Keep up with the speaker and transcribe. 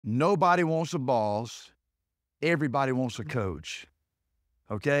Nobody wants a boss. Everybody wants a coach.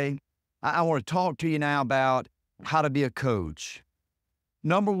 Okay? I want to talk to you now about how to be a coach.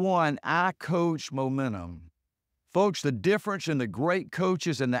 Number one, I coach momentum. Folks, the difference in the great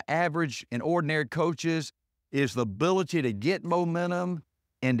coaches and the average and ordinary coaches is the ability to get momentum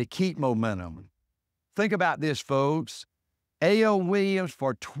and to keep momentum. Think about this, folks. A.L. Williams,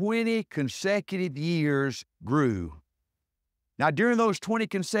 for 20 consecutive years, grew. Now, during those 20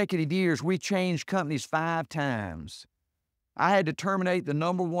 consecutive years, we changed companies 5 times. I had to terminate the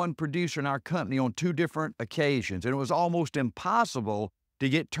number one producer in our company on 2 different occasions, and it was almost impossible to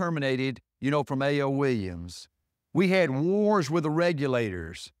get terminated, from A.L. Williams. We had wars with the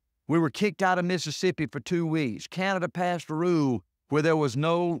regulators. We were kicked out of Mississippi for 2 weeks. Canada passed a rule where there was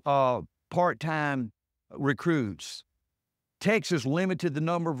no part-time recruits. Texas limited the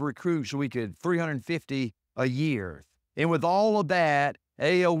number of recruits so we could 350 a year. And with all of that,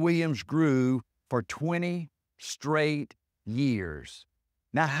 A.L. Williams grew for 20 straight years.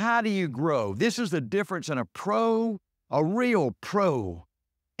 Now, how do you grow? This is the difference in a real pro,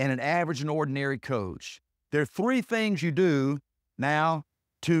 and an average and ordinary coach. There are 3 things you do now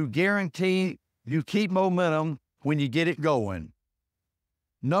to guarantee you keep momentum when you get it going.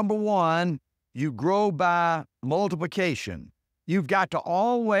 Number one, you grow by multiplication. You've got to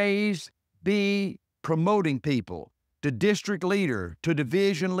always be promoting people to district leader, to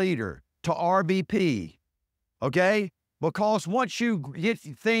division leader, to RVP, okay? Because once you get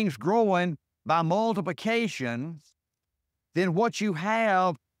things growing by multiplication, then what you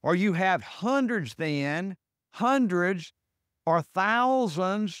have hundreds or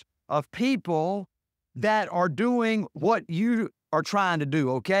thousands of people that are doing what you are trying to do,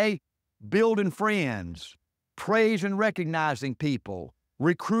 okay? Building friends, praise and recognizing people,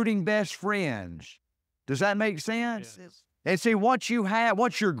 recruiting best friends. Does that make sense? Yes. And see, once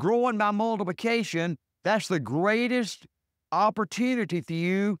you're growing by multiplication, that's the greatest opportunity for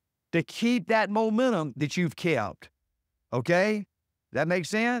you to keep that momentum that you've kept. Okay? That makes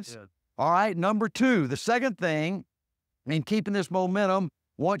sense? Yeah. All right, number 2, the second thing in keeping this momentum,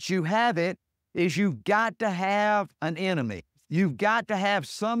 once you have it, is you've got to have an enemy. You've got to have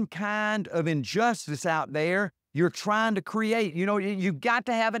some kind of injustice out there you're trying to create. You've got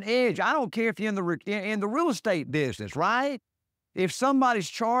to have an edge. I don't care if you're in the real estate business, right? If somebody's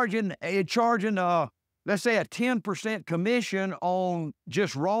charging, let's say a 10% commission on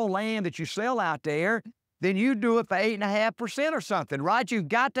just raw land that you sell out there, then you do it for 8.5% or something, right? You've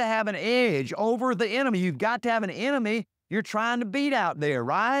got to have an edge over the enemy. You've got to have an enemy you're trying to beat out there,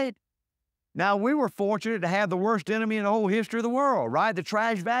 right? Now, we were fortunate to have the worst enemy in the whole history of the world, right? The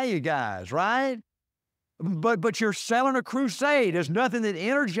trash value guys, right? But you're selling a crusade. There's nothing that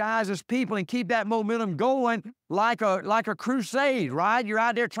energizes people and keep that momentum going like a crusade, right? You're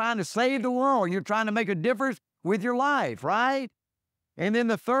out there trying to save the world. You're trying to make a difference with your life, right? And then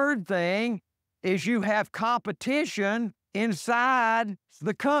the third thing is you have competition inside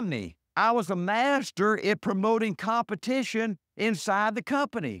the company. I was a master at promoting competition inside the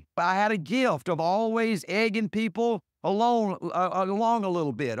company. I had a gift of always egging people along a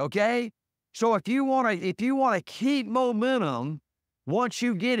little bit, okay? So if you want to keep momentum, once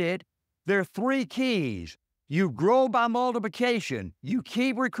you get it, there are 3 keys. You grow by multiplication. You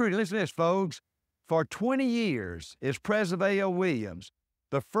keep recruiting. Listen to this, folks. For 20 years as president of A.L. Williams,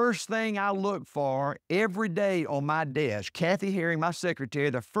 the first thing I looked for every day on my desk, Kathy Herring, my secretary,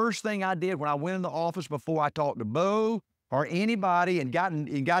 the first thing I did when I went in the office before I talked to Bo or anybody and got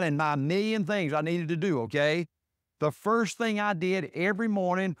in my million things I needed to do, okay? The first thing I did every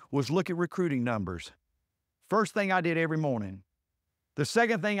morning was look at recruiting numbers. First thing I did every morning. The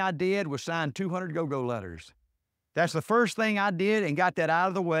second thing I did was sign 200 go-go letters. That's the first thing I did and got that out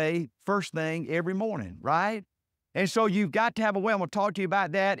of the way first thing every morning, right? And so you've got to have a way, I'm going to talk to you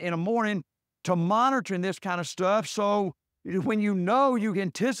about that in the morning, to monitoring this kind of stuff so when you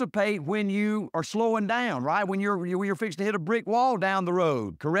anticipate when you are slowing down, right? When you're fixing to hit a brick wall down the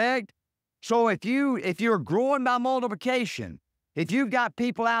road, correct? So if you're growing by multiplication, if you've got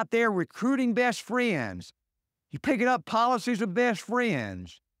people out there recruiting best friends, you're picking up policies of best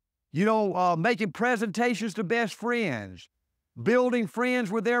friends, making presentations to best friends, building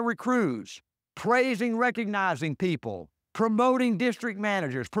friends with their recruits, praising, recognizing people, promoting district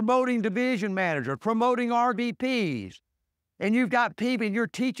managers, promoting division managers, promoting RVPs. And you've got people, and you're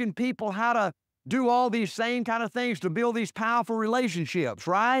teaching people how to do all these same kind of things to build these powerful relationships,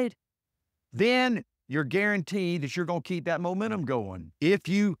 right? Then you're guaranteed that you're going to keep that momentum going. If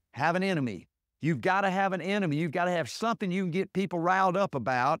you have an enemy, you've got to have an enemy. You've got to have something you can get people riled up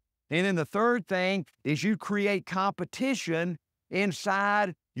about. And then the third thing is you create competition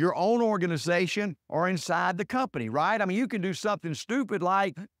inside your own organization or inside the company, right? I mean, you can do something stupid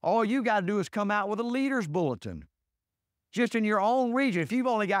like all you got to do is come out with a leaders bulletin just in your own region. If you've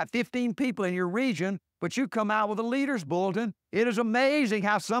only got 15 people in your region, but you come out with a leaders bulletin, it is amazing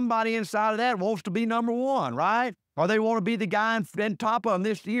how somebody inside of that wants to be number one, right? Or they want to be the guy in top of them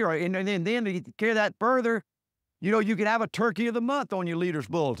this year. And then to carry that further, you know, you can have a turkey of the month on your leaders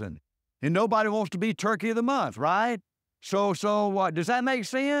bulletin. And nobody wants to be turkey of the month, right? So what, does that make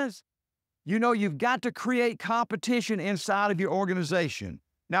sense? You know, you've got to create competition inside of your organization.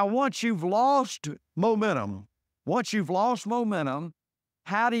 Now, once you've lost momentum,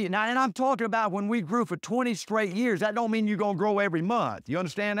 how do you, now, and I'm talking about when we grew for 20 straight years, that don't mean you're going to grow every month. You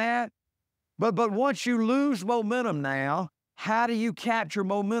understand that? But once you lose momentum now, how do you capture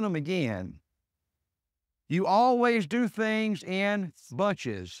momentum again? You always do things in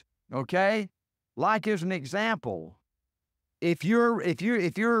bunches, okay? Like as an example, if your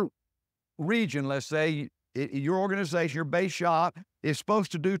region, let's say, your organization, your base shop is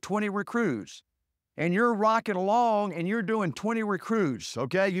supposed to do 20 recruits, and you're rocking along and you're doing 20 recruits,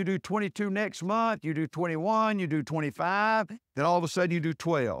 okay? You do 22 next month, you do 21, you do 25, then all of a sudden you do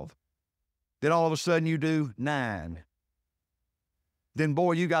 12. Then all of a sudden you do 9. Then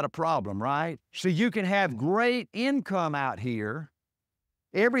boy, you got a problem, right? So you can have great income out here.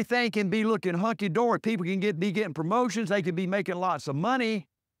 Everything can be looking hunky-dory. People can be getting promotions. They can be making lots of money.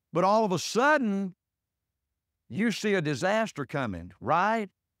 But all of a sudden, you see a disaster coming, right?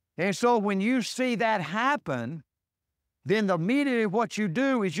 And so when you see that happen, then immediately what you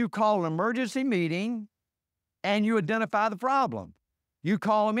do is you call an emergency meeting and you identify the problem. You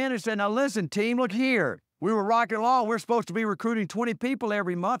call them in and say, now listen, team, look here. We were rocking along. We're supposed to be recruiting 20 people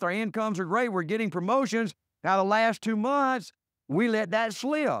every month. Our incomes are great. We're getting promotions. Now, the last 2 months, we let that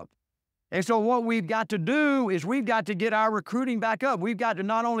slip. And so what we've got to do is we've got to get our recruiting back up. We've got to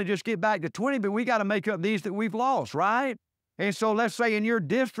not only just get back to 20, but we got to make up these that we've lost, right? And so let's say in your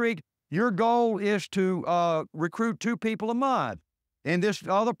district, your goal is to recruit 2 people a month. And this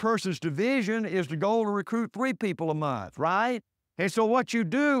other person's division is the goal to recruit 3 people a month, right? And so what you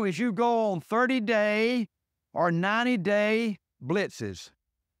do is you go on 30-day or 90-day blitzes,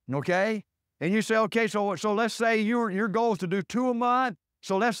 okay? And you say, okay, so let's say your goal is to do 2 a month.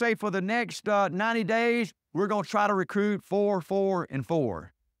 So let's say for the next 90 days, we're going to try to recruit 4, 4, and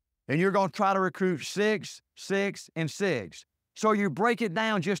 4. And you're going to try to recruit 6, 6, and 6. So you break it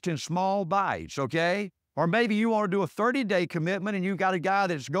down just in small bites, okay? Or maybe you want to do a 30-day commitment and you got a guy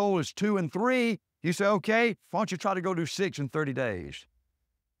that's goal is 2 and 3. You say, okay, why don't you try to go do 6 in 30 days?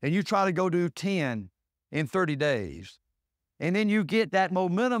 And you try to go do 10 in 30 days. And then you get that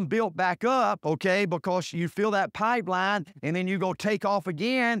momentum built back up, okay, because you feel that pipeline, and then you go take off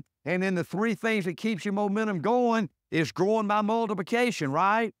again. And then the 3 things that keeps your momentum going is growing by multiplication,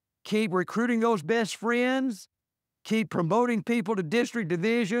 right? Keep recruiting those best friends, keep promoting people to district,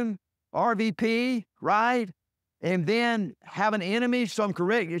 division, RVP, right? And then have an enemy, some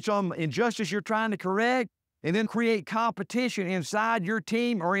injustice you're trying to correct, and then create competition inside your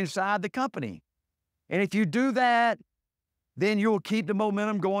team or inside the company. And if you do that, then you'll keep the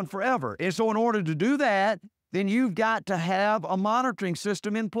momentum going forever. And so in order to do that, then you've got to have a monitoring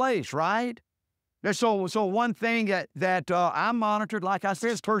system in place, right? And so one thing that I monitored, like I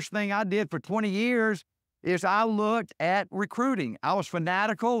said, the first thing I did for 20 years is I looked at recruiting. I was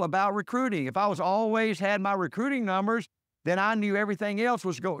fanatical about recruiting. If I was always had my recruiting numbers, then I knew everything else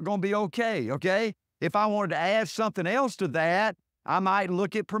was going to be okay, okay? If I wanted to add something else to that, I might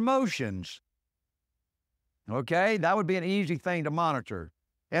look at promotions. Okay, that would be an easy thing to monitor.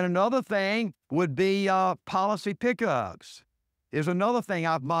 And another thing would be policy pickups is another thing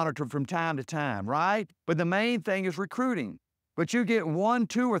I've monitored from time to time, right? But the main thing is recruiting. But you get 1,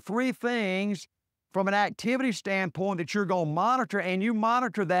 2, or 3 things from an activity standpoint that you're going to monitor, and you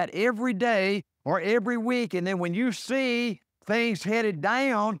monitor that every day or every week. And then when you see things headed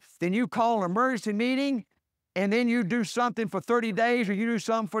down, then you call an emergency meeting, and then you do something for 30 days or you do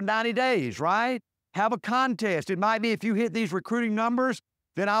something for 90 days, right? Have a contest. It might be if you hit these recruiting numbers,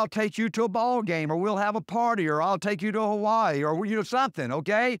 then I'll take you to a ball game, or we'll have a party, or I'll take you to Hawaii, or something,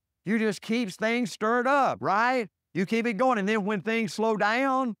 okay? You just keep things stirred up, right? You keep it going. And then when things slow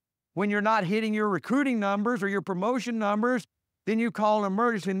down, when you're not hitting your recruiting numbers or your promotion numbers, then you call an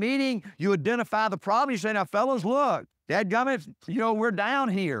emergency meeting, you identify the problem, you say, now fellas, look, dadgummit, we're down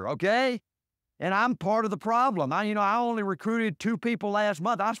here, okay? And I'm part of the problem. I only recruited 2 people last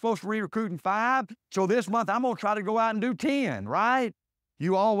month. I'm supposed to be recruiting 5. So this month, I'm going to try to go out and do 10, right?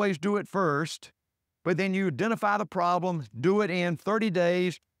 You always do it first, but then you identify the problem, do it in 30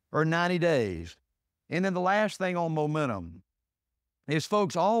 days or 90 days. And then the last thing on momentum is,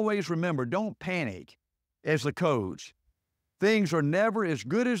 folks, always remember, don't panic as the coach. Things are never as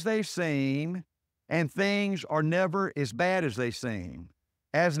good as they seem, and things are never as bad as they seem.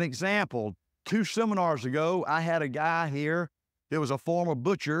 As an example, 2 seminars ago, I had a guy here that was a former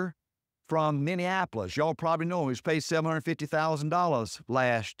butcher from Minneapolis. Y'all probably know him. He was paid $750,000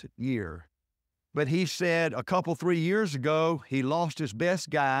 last year. But he said a couple, 3 years ago, he lost his best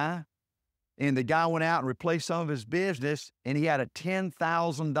guy, and the guy went out and replaced some of his business, and he had a $10,000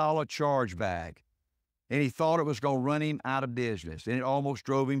 chargeback. And he thought it was going to run him out of business, and it almost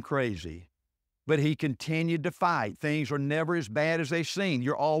drove him crazy. But he continued to fight. Things are never as bad as they seem.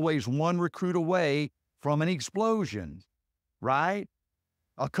 You're always one recruit away from an explosion, right?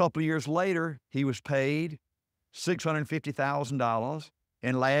 A couple of years later, he was paid $650,000,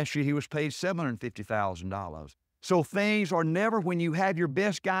 and last year he was paid $750,000. So things are never, when you have your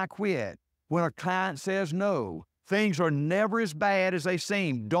best guy quit, when a client says no, things are never as bad as they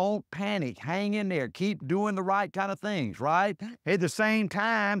seem. Don't panic. Hang in there. Keep doing the right kind of things, right? At the same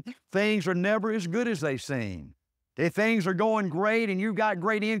time, things are never as good as they seem. If things are going great and you've got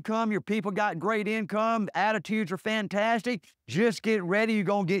great income, your people got great income, attitudes are fantastic, just get ready, you're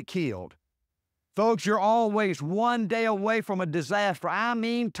going to get killed. Folks, you're always one day away from a disaster. I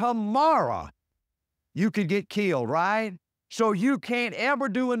mean, tomorrow you could get killed, right? So you can't ever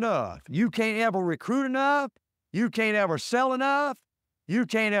do enough. You can't ever recruit enough. You can't ever sell enough. You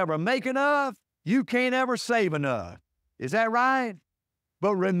can't ever make enough. You can't ever save enough. Is that right?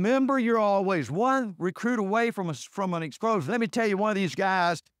 But remember, you're always one recruit away from an explosion. Let me tell you, one of these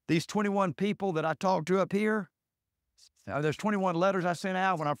guys, these 21 people that I talked to up here, there's 21 letters I sent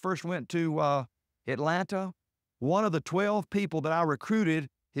out when I first went to Atlanta. One of the 12 people that I recruited,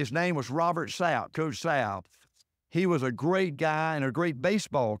 his name was Robert South, Coach South. He was a great guy and a great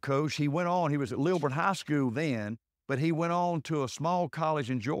baseball coach. He went on, he was at Lilburn High School then, but he went on to a small college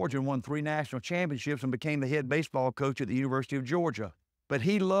in Georgia and won 3 national championships and became the head baseball coach at the University of Georgia. But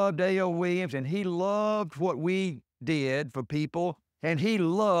he loved A.O. Williams, and he loved what we did for people, and he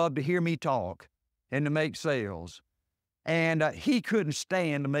loved to hear me talk and to make sales. And he couldn't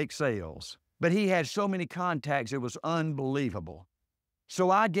stand to make sales, but he had so many contacts, it was unbelievable. So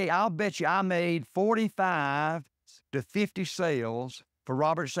I'll bet you I made 45 to 50 sales for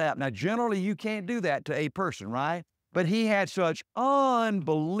Robert Sapp. Now, generally, you can't do that to a person, right? But he had such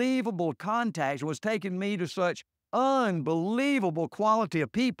unbelievable contacts and was taking me to such unbelievable quality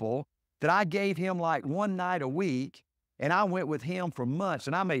of people that I gave him like one night a week, and I went with him for months,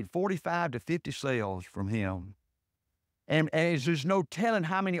 and I made 45 to 50 sales from him. And there's no telling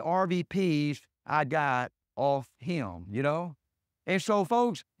how many RVPs I got off him, you know? And so,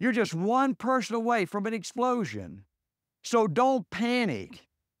 folks, you're just one person away from an explosion. So don't panic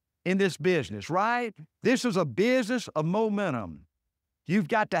in this business, right? This is a business of momentum. You've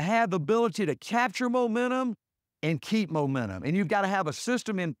got to have the ability to capture momentum and keep momentum. And you've got to have a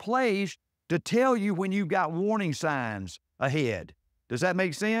system in place to tell you when you've got warning signs ahead. Does that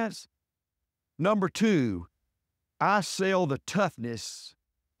make sense? Number 2, I sell the toughness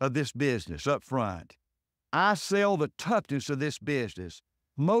of this business up front. I sell the toughness of this business.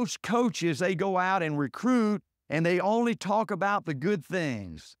 Most coaches, they go out and recruit and they only talk about the good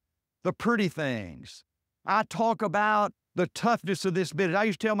things, the pretty things. I talk about the toughness of this business. I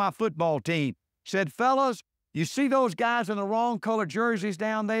used to tell my football team, said, fellas, you see those guys in the wrong color jerseys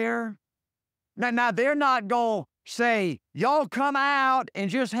down there? Now they're not going to say, y'all come out and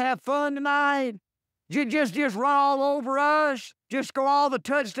just have fun tonight. Just run all over us. Just score all the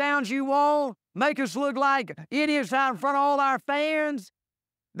touchdowns you want. Make us look like idiots out in front of all our fans.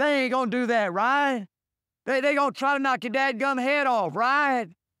 They ain't going to do that, right? They going to try to knock your dadgum head off, right?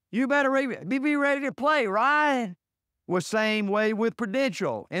 You better be ready to play, right? Well, same way with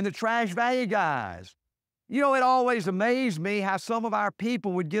Prudential and the trash value guys. You know, it always amazed me how some of our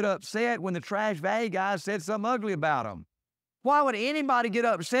people would get upset when the trash value guys said something ugly about them. Why would anybody get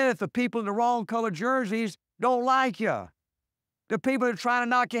upset if the people in the wrong color jerseys don't like you? The people that are trying to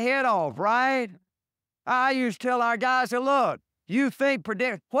knock your head off, right? I used to tell our guys, I said, look, you think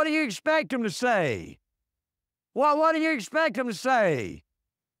Prudential, what do you expect them to say? Well, what do you expect them to say?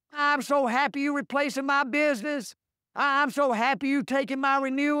 I'm so happy you replacing my business. I'm so happy you taking my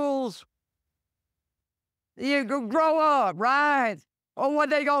renewals. You grow up, right? Or what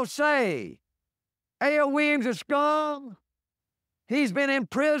they gonna say? A.O. Williams a scum. He's been in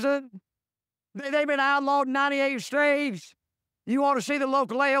prison. They've been outlawed in 98 states. You want to see the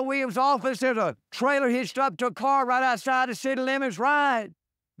local A.O. Williams office? There's a trailer hitched up to a car right outside the city limits, right?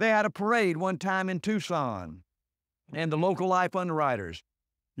 They had a parade one time in Tucson, and the local life underwriters,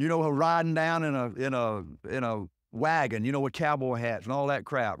 you know, riding down in a wagon, you know, with cowboy hats and all that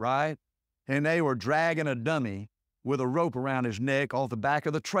crap, right? And they were dragging a dummy with a rope around his neck off the back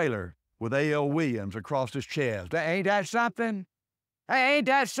of the trailer with A.L. Williams across his chest. Ain't that something? Hey, ain't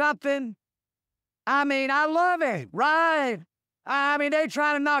that something? I mean, I love it, right? I mean, they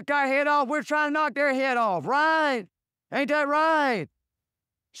trying to knock our head off. We're trying to knock their head off, right? Ain't that right?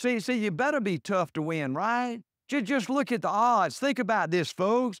 See, you better be tough to win, right? Just look at the odds. Think about this,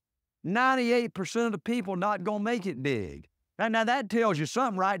 folks. 98% of the people not going to make it big. Now, that tells you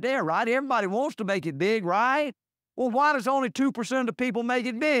something right there, right? Everybody wants to make it big, right? Well, why does only 2% of the people make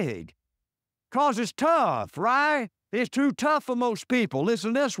it big? Because it's tough, right? It's too tough for most people.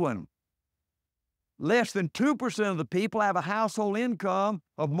 Listen to this one. Less than 2% of the people have a household income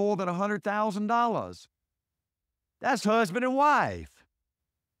of more than $100,000. That's husband and wife.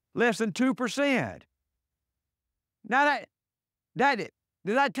 Less than 2%. Now did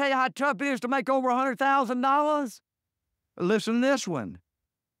I tell you how tough it is to make over $100,000? Listen to this one.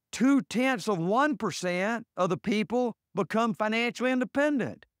 0.2% of the people become financially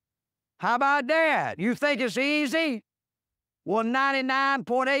independent. How about that? You think it's easy? Well,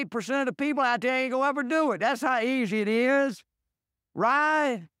 99.8% of the people out there ain't gonna ever do it. That's how easy it is,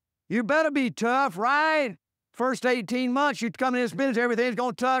 right? You better be tough, right? First 18 months you come in this business, everything's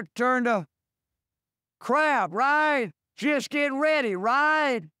gonna turn to crap, right? Just get ready,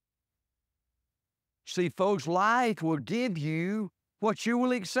 right? See, folks, life will give you what you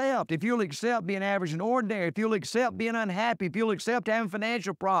will accept. If you'll accept being average and ordinary, if you'll accept being unhappy, if you'll accept having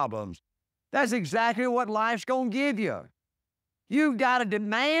financial problems, that's exactly what life's gonna give you. You've got to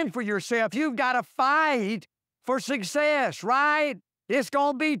demand for yourself. You've got to fight for success, right? It's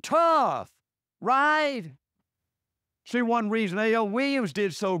gonna be tough, right? See, one reason A.L. Williams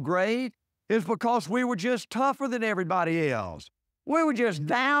did so great is because we were just tougher than everybody else. We were just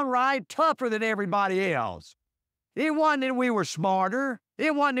downright tougher than everybody else. It wasn't that we were smarter.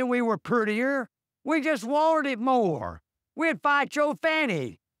 It wasn't that we were prettier. We just wanted it more. We'd fight your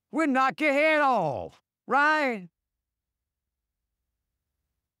fanny. We'd knock your head off, right?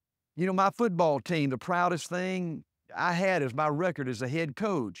 You know, my football team, the proudest thing I had as my record as a head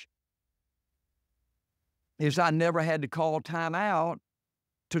coach is I never had to call timeout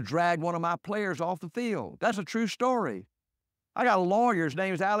to drag one of my players off the field. That's a true story. I got a lawyer, his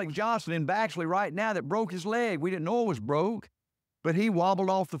name is Alex Johnson in Baxley right now that broke his leg. We didn't know it was broke, but he wobbled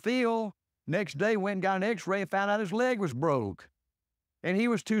off the field. Next day, went and got an x-ray and found out his leg was broke. And he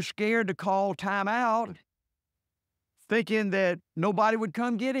was too scared to call timeout, thinking that nobody would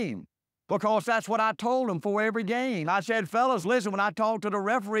come get him, because that's what I told him for every game. I said, fellas, listen, when I talk to the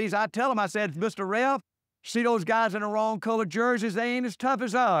referees, I tell them, I said, Mr. Ref, see those guys in the wrong colored jerseys? They ain't as tough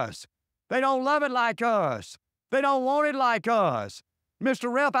as us. They don't love it like us. They don't want it like us.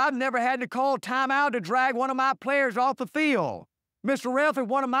 Mr. Ref, I've never had to call timeout to drag one of my players off the field. Mr. Ref, if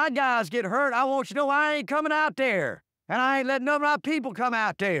one of my guys get hurt, I want you to know I ain't coming out there. And I ain't letting none of my people come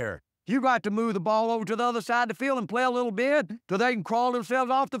out there. You got to move the ball over to the other side of the field and play a little bit till they can crawl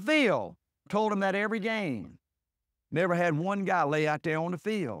themselves off the field. Told them that every game. Never had one guy lay out there on the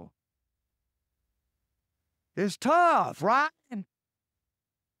field. It's tough, right?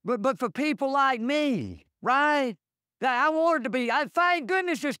 But for people like me, right? I wanted to be, thank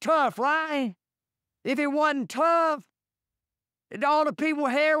goodness it's tough, right? If it wasn't tough, all the people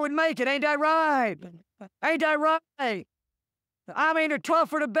here would make it. Ain't that right? Ain't that right? I mean, the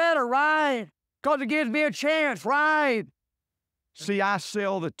tougher the better, right? Because it gives me a chance, right? See, I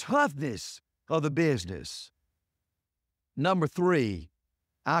sell the toughness of the business. Number 3,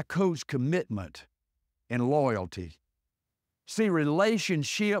 I coach commitment and loyalty. See,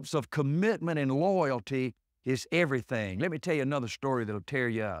 relationships of commitment and loyalty is everything. Let me tell you another story that'll tear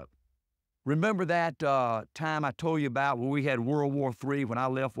you up. Remember that time I told you about when we had World War III, when I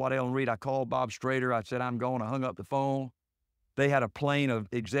left Waddell and Reed? I called Bob Strader. I said, I'm going. I hung up the phone. They had a plane of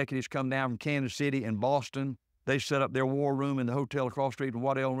executives come down from Kansas City and Boston. They set up their war room in the hotel across the street from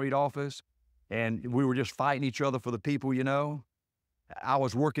Waddell and Reed office, and we were just fighting each other for the people, you know. I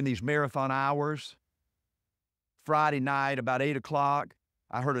was working these marathon hours. Friday night, about 8 o'clock,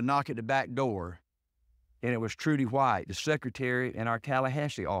 I heard a knock at the back door, and it was Trudy White, the secretary in our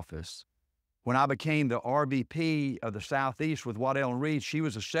Tallahassee office. When I became the RVP of the Southeast with Waddell and Reed, she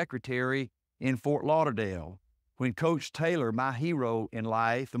was a secretary in Fort Lauderdale. When Coach Taylor, my hero in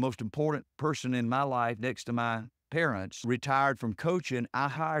life, the most important person in my life next to my parents, retired from coaching, I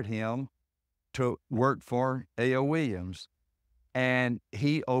hired him to work for A.O. Williams. And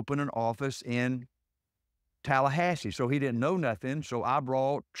he opened an office in Tallahassee, so he didn't know nothing. So I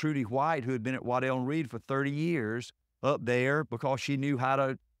brought Trudy White, who had been at Waddell and Reed for 30 years, up there because she knew how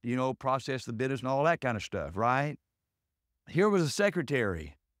to process the business and all that kind of stuff, right? Here was a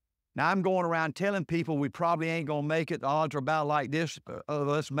secretary. Now I'm going around telling people we probably ain't going to make it. The odds are about like this of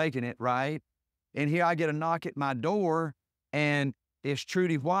us making it, right? And here I get a knock at my door, and it's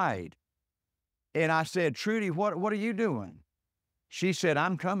Trudy White. And I said, Trudy, what are you doing? She said,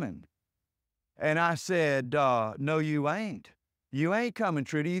 I'm coming. And I said, no, you ain't. You ain't coming,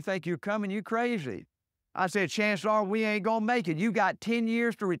 Trudy. You think you're coming? You crazy. I said, chances are we ain't going to make it. You got 10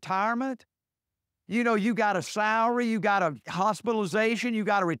 years to retirement. You got a salary, you got a hospitalization, you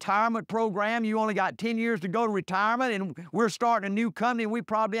got a retirement program. You only got 10 years to go to retirement, and we're starting a new company, and we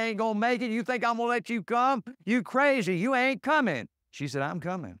probably ain't going to make it. You think I'm going to let you come? You crazy. You ain't coming. She said, I'm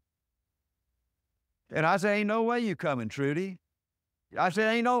coming. And I said, ain't no way you coming, Trudy. I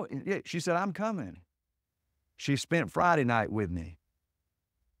said, ain't no. She said, I'm coming. She spent Friday night with me.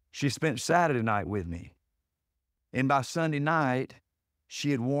 She spent Saturday night with me. And by Sunday night,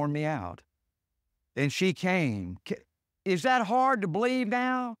 she had worn me out. And she came. Is that hard to believe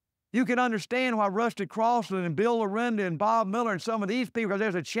now? You can understand why Rusty Crossland and Bill Lorinda and Bob Miller and some of these people, because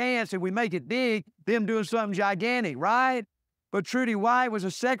there's a chance if we make it big, them doing something gigantic, right? But Trudy White was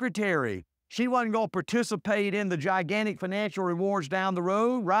a secretary. She wasn't going to participate in the gigantic financial rewards down the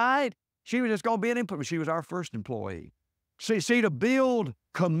road, right? She was just going to be an employee. She was our first employee. See, to build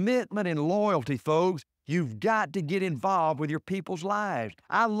commitment and loyalty, folks, you've got to get involved with your people's lives.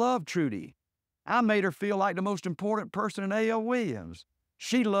 I love Trudy. I made her feel like the most important person in A.L. Williams.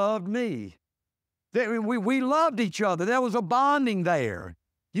 She loved me. We loved each other. There was a bonding there.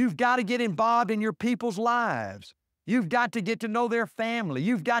 You've got to get involved in your people's lives. You've got to get to know their family.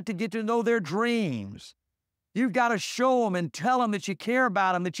 You've got to get to know their dreams. You've got to show them and tell them that you care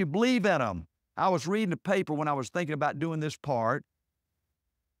about them, that you believe in them. I was reading a paper when I was thinking about doing this part,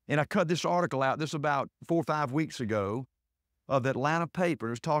 and I cut this article out. This was about 4 or 5 weeks ago. Of the Atlanta paper.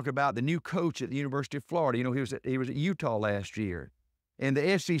 It was talking about the new coach at the University of Florida. He was at Utah last year. And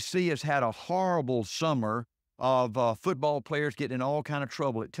the SEC has had a horrible summer of football players getting in all kind of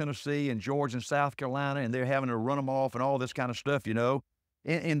trouble at Tennessee and Georgia and South Carolina, and they're having to run them off and all this kind of stuff,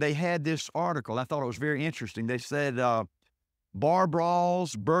 And they had this article. I thought it was very interesting. They said bar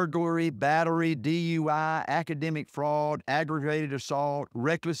brawls, burglary, battery, DUI, academic fraud, aggravated assault,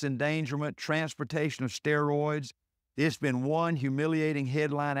 reckless endangerment, transportation of steroids. It's been one humiliating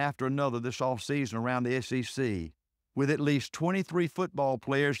headline after another this offseason around the SEC, with at least 23 football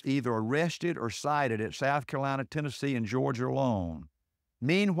players either arrested or cited at South Carolina, Tennessee, and Georgia alone.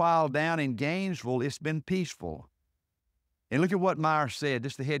 Meanwhile, down in Gainesville, it's been peaceful. And look at what Myers said.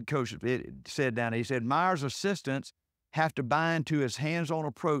 This is the head coach said down there. He said, Myers' assistants have to buy into his hands-on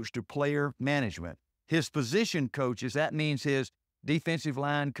approach to player management. His position coaches, that means his defensive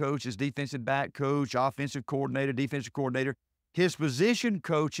line coach, his defensive back coach, offensive coordinator, defensive coordinator. His position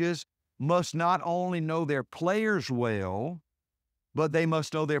coaches must not only know their players well, but they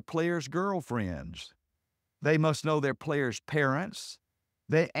must know their players' girlfriends. They must know their players' parents.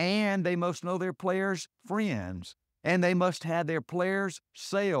 They must know their players' friends. And they must have their players'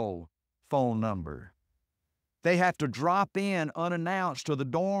 cell phone number. They have to drop in unannounced to the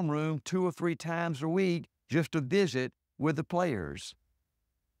dorm room 2 or 3 times a week just to visit with the players.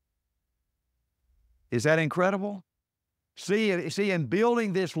 Is that incredible? See, in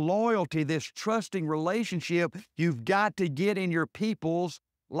building this loyalty, this trusting relationship, you've got to get in your people's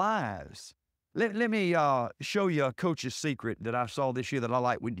lives. Let me show you a coach's secret that I saw this year that I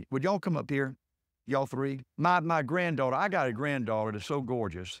like. Would y'all come up here, y'all three? My granddaughter, I got a granddaughter that's so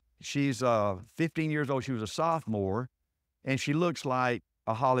gorgeous. She's 15 years old. She was a sophomore, and she looks like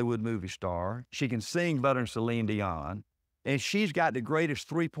a Hollywood movie star. She can sing better than Celine Dion. And she's got the greatest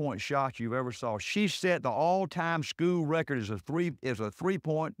three-point shot you've ever saw. She set the all-time school record as a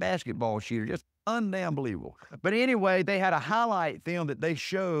three-point basketball shooter. Just unbelievable. But anyway, they had a highlight film that they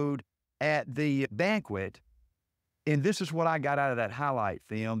showed at the banquet. And this is what I got out of that highlight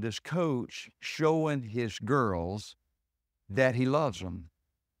film. This coach showing his girls that he loves them.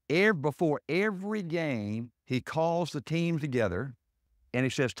 Before every game, he calls the team together, and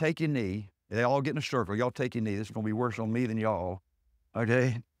he says, take your knee. They all get in a circle. Y'all take your knee. This is going to be worse on me than y'all.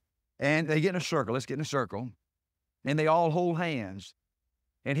 Okay? And they get in a circle. Let's get in a circle. And they all hold hands.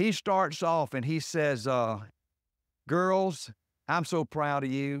 And he starts off and he says, girls, I'm so proud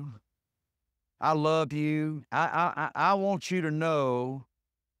of you. I love you. I want you to know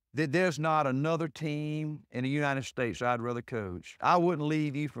that there's not another team in the United States I'd rather coach. I wouldn't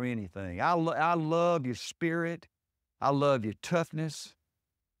leave you for anything. I love your spirit. I love your toughness.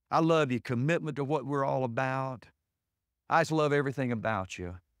 I love your commitment to what we're all about. I just love everything about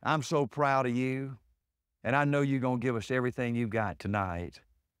you. I'm so proud of you, and I know you're going to give us everything you've got tonight.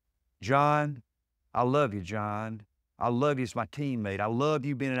 John, I love you, John. I love you as my teammate. I love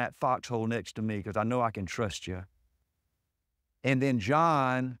you being in that foxhole next to me because I know I can trust you. And then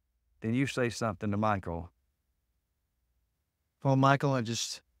John, then you say something to Michael. Well, Michael,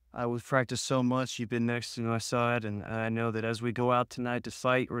 I was practiced so much. You've been next to my side, and I know that as we go out tonight to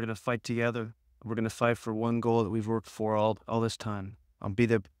fight, we're going to fight together. We're going to fight for one goal that we've worked for all this time. I'll be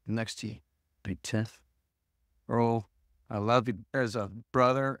there next to you. Big 10th. Earl, I love you as a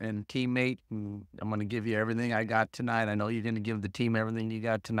brother and teammate, and I'm going to give you everything I got tonight. I know you didn't give the team everything you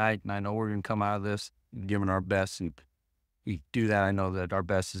got tonight, and I know we're going to come out of this giving our best, and we do that. I know that our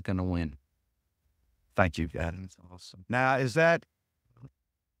best is going to win. Thank you, God. That's awesome. Now, is that...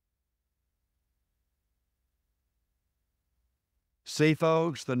 See,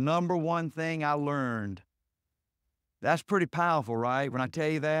 folks, the number one thing I learned, that's pretty powerful, right? When I tell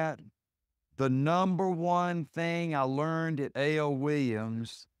you that, the number one thing I learned at A.O.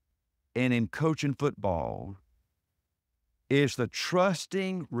 Williams and in coaching football is the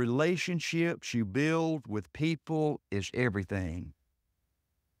trusting relationships you build with people is everything.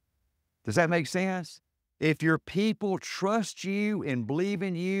 Does that make sense? If your people trust you and believe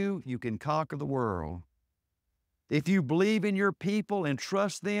in you, you can conquer the world. If you believe in your people and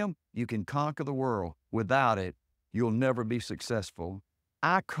trust them, you can conquer the world. Without it, you'll never be successful.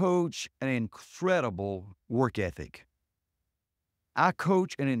 I coach an incredible work ethic. I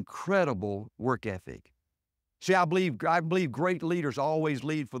coach an incredible work ethic. See, I believe great leaders always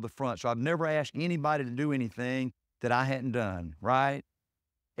lead for the front, so I've never asked anybody to do anything that I hadn't done, right?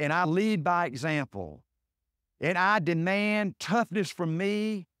 And I lead by example. And I demand toughness from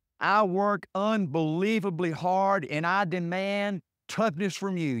me. I work unbelievably hard, and I demand toughness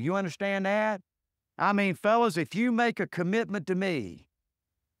from you. You understand that? I mean, fellas, if you make a commitment to me,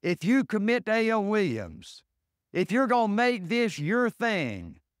 if you commit to A.O. Williams, if you're going to make this your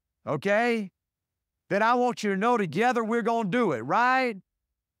thing, okay, then I want you to know together we're going to do it, right?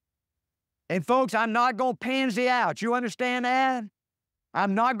 And folks, I'm not going to pansy out. You understand that?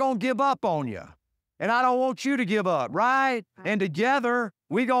 I'm not going to give up on you. And I don't want you to give up, right? And together,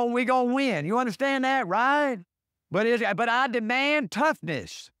 we gonna win. You understand that, right? But I demand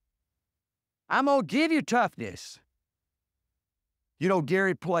toughness. I'm going to give you toughness. You know,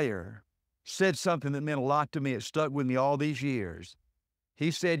 Gary Player said something that meant a lot to me. It stuck with me all these years. He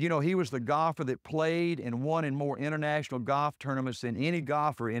said, you know, he was the golfer that played and won in more international golf tournaments than any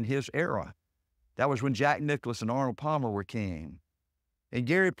golfer in his era. That was when Jack Nicklaus and Arnold Palmer were king. And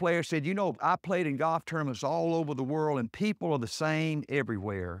Gary Player said, you know, I played in golf tournaments all over the world, and people are the same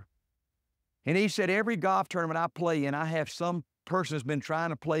everywhere. And he said, every golf tournament I play in, I have some person who's been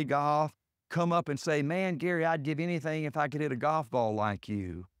trying to play golf come up and say, man, Gary, I'd give anything if I could hit a golf ball like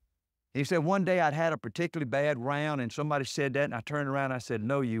you. He said, one day I'd had a particularly bad round, and somebody said that, and I turned around and I said,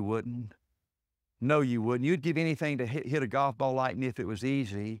 no, you wouldn't. No, you wouldn't. You'd give anything to hit a golf ball like me if it was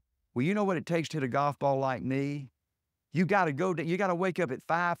easy. Well, you know what it takes to hit a golf ball like me? You got to wake up at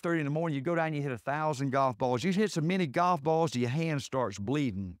 5:30 in the morning, you go down and you hit 1,000 golf balls. You hit so many golf balls till your hand starts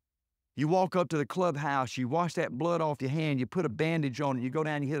bleeding. You walk up to the clubhouse, you wash that blood off your hand, you put a bandage on it, you go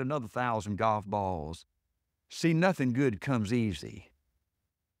down and you hit another 1,000 golf balls. See, nothing good comes easy.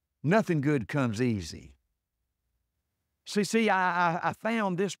 Nothing good comes easy. See, I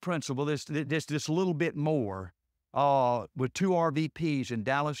found this principle, this little bit more, with two RVPs in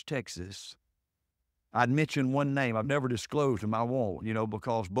Dallas, Texas. I'd mention one name. I've never disclosed them. I won't, you know,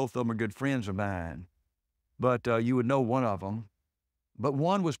 because both of them are good friends of mine. But you would know one of them. But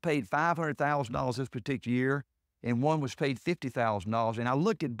one was paid $500,000 this particular year, and one was paid $50,000. And I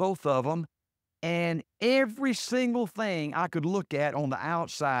looked at both of them, and every single thing I could look at on the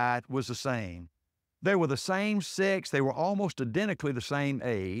outside was the same. They were the same sex. They were almost identically the same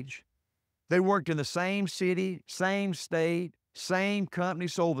age. They worked in the same city, same state, same company,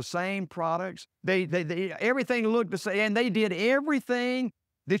 sold the same products. Everything looked the same, and they did everything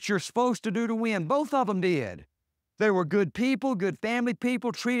that you're supposed to do to win. Both of them did. They were good people, good family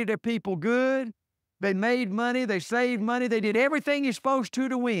people, treated their people good. They made money, they saved money, they did everything you're supposed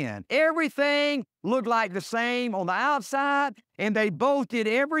to win. Everything looked like the same on the outside, and they both did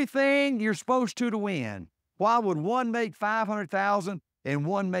everything you're supposed to win. Why would one make $500,000 and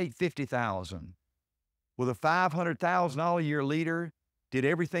one make $50,000? Well, the $500,000 a year leader did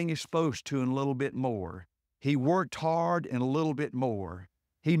everything he's supposed to and a little bit more. He worked hard and a little bit more.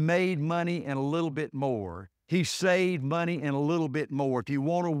 He made money and a little bit more. He saved money and a little bit more. If you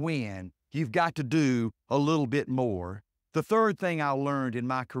want to win, you've got to do a little bit more. The third thing I learned in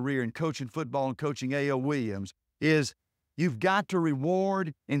my career in coaching football and coaching A.O. Williams is you've got to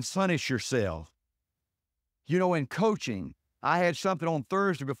reward and punish yourself. You know, in coaching, I had something on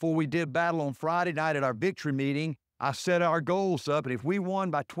Thursday before we did battle on Friday night at our victory meeting. I set our goals up, and if we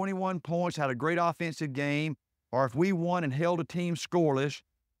won by 21 points, had a great offensive game, or if we won and held a team scoreless,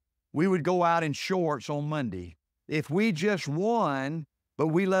 we would go out in shorts on Monday. If we just won, but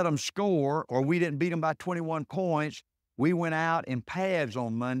we let them score, or we didn't beat them by 21 points, we went out in pads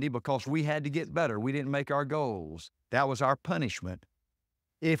on Monday because we had to get better. We didn't make our goals. That was our punishment.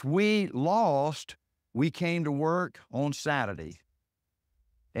 If we lost, we came to work on Saturday,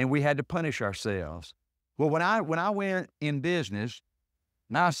 and we had to punish ourselves. Well, when I went in business,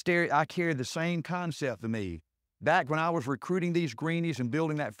 I carried the same concept to me. Back when I was recruiting these greenies and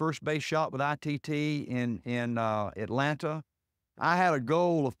building that first base shop with ITT in Atlanta, I had a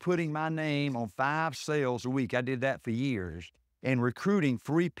goal of putting my name on 5 sales a week. I did that for years, and recruiting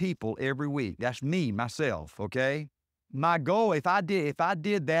 3 people every week. That's me, myself, okay? My goal, if I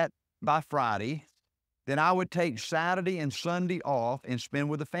did that by Friday, then I would take Saturday and Sunday off and spend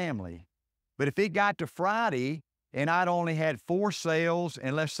with the family. But if it got to Friday and I'd only had 4 sales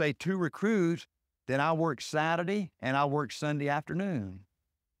and let's say 2 recruits, then I worked Saturday and I worked Sunday afternoon.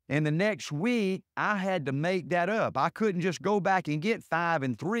 And the next week, I had to make that up. I couldn't just go back and get 5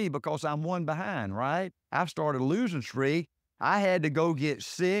 and 3 because I'm 1 behind, right? I started a losing streak. I had to go get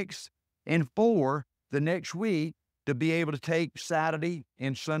 6 and 4 the next week to be able to take Saturday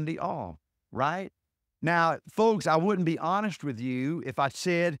and Sunday off, right? Now, folks, I wouldn't be honest with you if I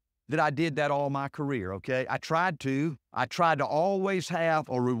said that I did that all my career, okay? I tried to always have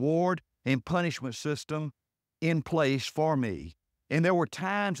a reward and punishment system in place for me. And there were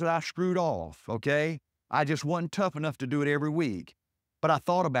times that I screwed off, okay? I just wasn't tough enough to do it every week. But I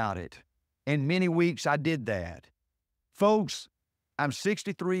thought about it, and many weeks I did that. Folks, I'm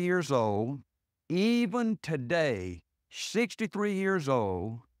 63 years old. Even today, 63 years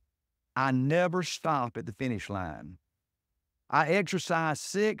old, I never stop at the finish line. I exercise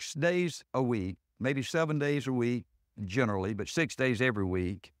 6 days a week, maybe 7 days a week generally, but 6 days every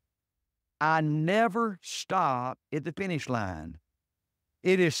week. I never stop at the finish line.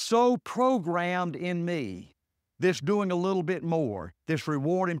 It is so programmed in me, this doing a little bit more, this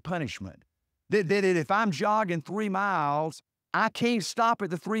reward and punishment, that if I'm jogging 3 miles, I can't stop at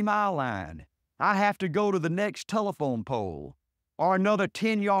the 3-mile line. I have to go to the next telephone pole, or another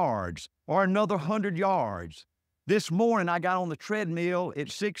 10 yards, or another 100 yards. This morning, I got on the treadmill at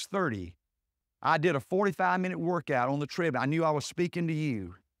 6:30. I did a 45-minute workout on the treadmill. I knew I was speaking to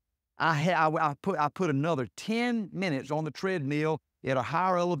you. I put another 10 minutes on the treadmill at a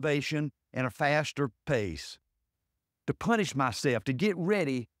higher elevation and a faster pace to punish myself, to get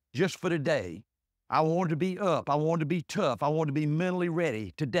ready just for today. I wanted to be up. I wanted to be tough. I wanted to be mentally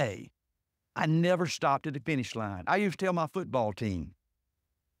ready today. I never stopped at the finish line. I used to tell my football team,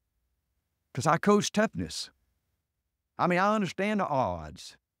 because I coach toughness. I mean, I understand the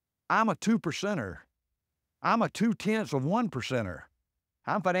odds. I'm a 2%er. I'm a 0.2%er.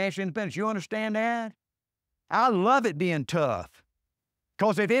 I'm financially independent. You understand that? I love it being tough.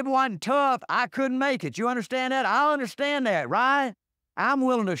 Because if it wasn't tough, I couldn't make it. You understand that? I understand that, right? I'm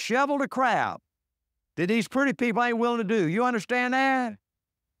willing to shovel the crap that these pretty people ain't willing to do. You understand that?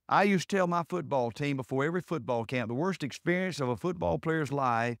 I used to tell my football team before every football camp, the worst experience of a football player's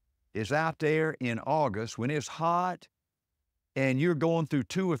life is out there in August when it's hot and you're going through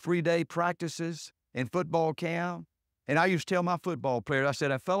 2 or 3 day practices in football camp. And I used to tell my football players, I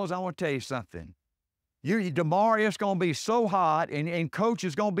said, fellas, I want to tell you something. Tomorrow it's going to be so hot and coach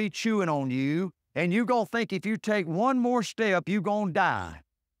is going to be chewing on you, and you're going to think if you take one more step, you're going to die,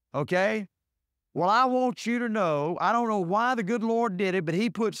 okay? Well, I want you to know, I don't know why the good Lord did it, but he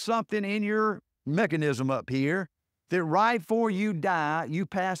put something in your mechanism up here that right before you die, you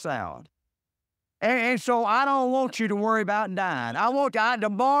pass out. And so I don't want you to worry about dying.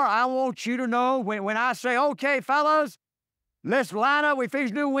 Tomorrow I want you to know when I say, okay, fellas, let's line up with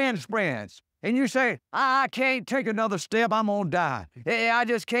these new wind sprints. And you say, I can't take another step, I'm gonna die. Hey, I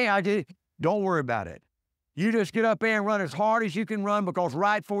just can't, don't worry about it. You just get up there and run as hard as you can run, because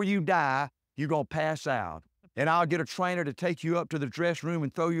right before you die, you're gonna pass out. And I'll get a trainer to take you up to the dressing room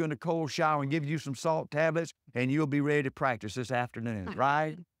and throw you in the cold shower and give you some salt tablets, and you'll be ready to practice this afternoon,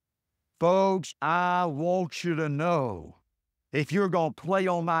 right? Folks, I want you to know, if you're gonna play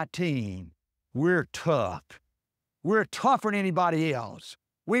on my team, we're tough. We're tougher than anybody else.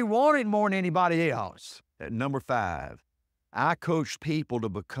 We want it more than anybody else. At number 5, I coach people to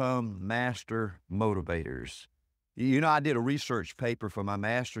become master motivators. You know, I did a research paper for my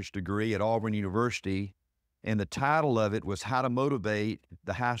master's degree at Auburn University, and the title of it was How to Motivate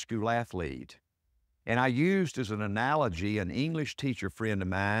the High School Athlete. And I used as an analogy an English teacher friend of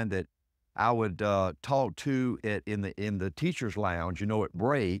mine that I would talk to in the teacher's lounge, at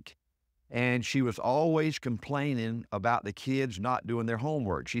break, and she was always complaining about the kids not doing their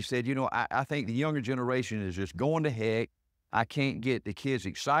homework. She said, I think the younger generation is just going to heck. I can't get the kids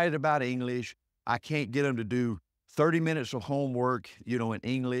excited about English. I can't get them to do 30 minutes of homework, in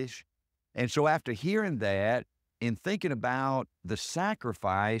English. And so after hearing that and thinking about the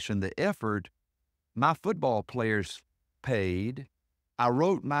sacrifice and the effort my football players paid, I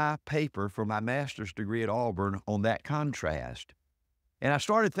wrote my paper for my master's degree at Auburn on that contrast. And I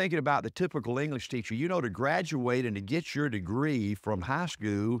started thinking about the typical English teacher. To graduate and to get your degree from high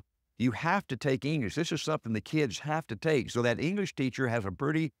school, you have to take English. This is something the kids have to take. So that English teacher has a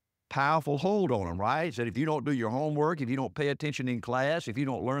pretty powerful hold on them, right? Said, if you don't do your homework, if you don't pay attention in class, if you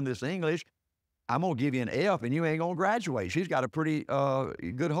don't learn this English, I'm going to give you an F and you ain't going to graduate. She's got a pretty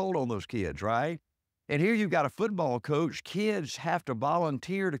good hold on those kids, right? And here you've got a football coach. Kids have to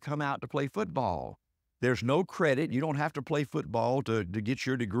volunteer to come out to play football. There's no credit. You don't have to play football to get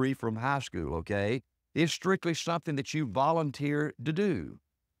your degree from high school, okay? It's strictly something that you volunteer to do.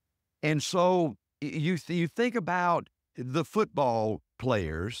 And so you think about the football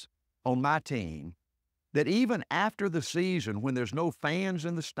players on my team, that even after the season, when there's no fans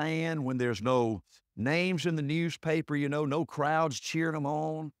in the stand, when there's no names in the newspaper, no crowds cheering them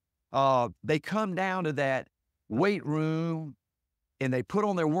on, they come down to that weight room, and they put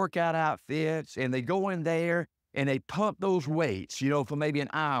on their workout outfits, and they go in there, and they pump those weights, for maybe an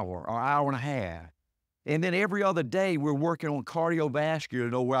hour or hour and a half. And then every other day, we're working on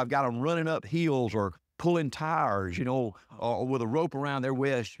cardiovascular, where I've got them running up hills or pulling tires, or with a rope around their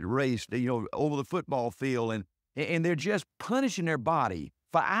waist, over the football field. And they're just punishing their body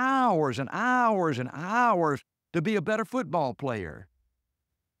for hours and hours and hours to be a better football player.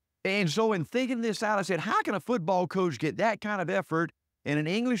 And so in thinking this out, I said, how can a football coach get that kind of effort and an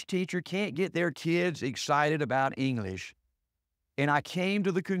English teacher can't get their kids excited about English? And I came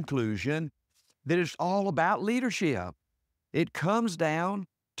to the conclusion that it's all about leadership. It comes down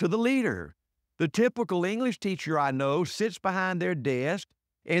to the leader. The typical English teacher I know sits behind their desk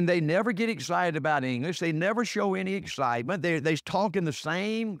and they never get excited about English. They never show any excitement. They talk in the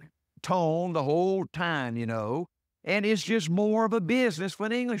same tone the whole time, and it's just more of a business for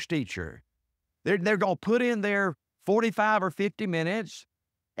an English teacher. They're going to put in their 45 or 50 minutes,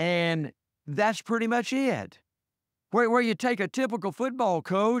 and that's pretty much it. Where you take a typical football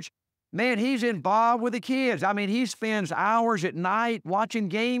coach, man, he's involved with the kids. I mean, he spends hours at night watching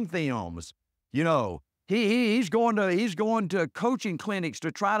game films. He's going to coaching clinics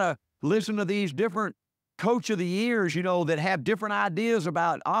to try to listen to these different coach of the years, that have different ideas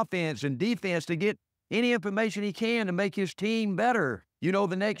about offense and defense to get any information he can to make his team better,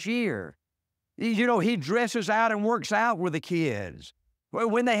 the next year. He dresses out and works out with the kids.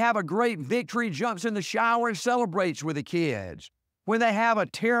 When they have a great victory, jumps in the shower and celebrates with the kids. When they have a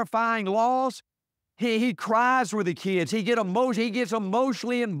terrifying loss, he cries with the kids. He gets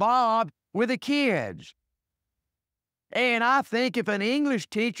emotionally involved with the kids. And I think if an English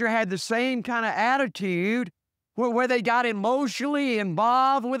teacher had the same kind of attitude where they got emotionally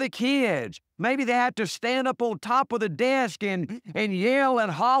involved with the kids, maybe they had to stand up on top of the desk and yell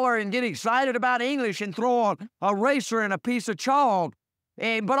and holler and get excited about English and throw a eraser and a piece of chalk.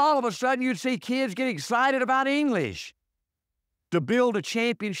 But all of a sudden you'd see kids get excited about English. To build a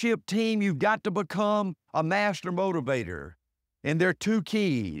championship team, you've got to become a master motivator. And there are two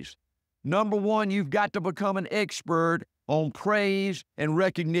keys. Number one, you've got to become an expert on praise and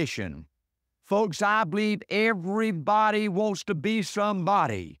recognition. Folks, I believe everybody wants to be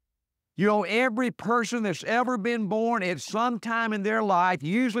somebody. Every person that's ever been born at some time in their life,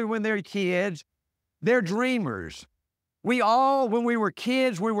 usually when they're kids, they're dreamers. We all, when we were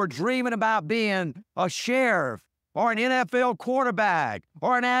kids, we were dreaming about being a sheriff, or an NFL quarterback,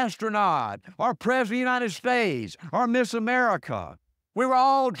 or an astronaut, or President of the United States, or Miss America. We were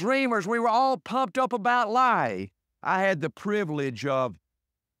all dreamers. We were all pumped up about life. I had the privilege of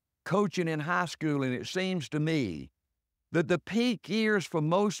coaching in high school, and it seems to me that the peak years for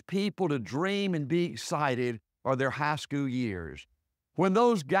most people to dream and be excited are their high school years. When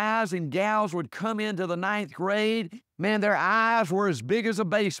those guys and gals would come into the 9th grade, man, their eyes were as big as a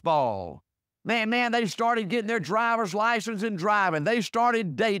baseball. Man, they started getting their driver's license and driving. They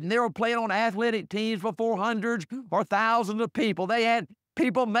started dating. They were playing on athletic teams before hundreds or thousands of people. They had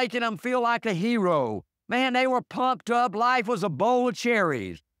people making them feel like a hero. Man, they were pumped up. Life was a bowl of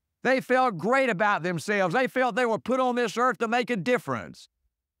cherries. They felt great about themselves. They felt they were put on this earth to make a difference.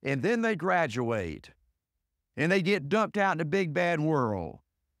 And then they graduate, and they get dumped out in the big bad world.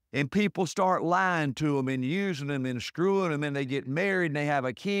 And people start lying to them and using them and screwing them, and they get married and they have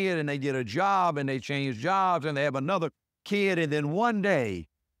a kid and they get a job and they change jobs and they have another kid. And then one day,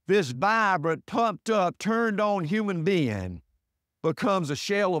 this vibrant, pumped up, turned on human being becomes a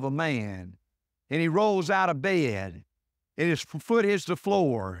shell of a man. And he rolls out of bed and his foot hits the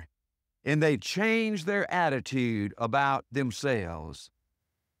floor, and they change their attitude about themselves.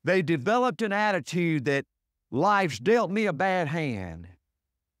 They developed an attitude that life's dealt me a bad hand,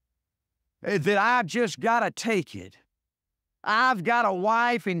 that I've just got to take it. I've got a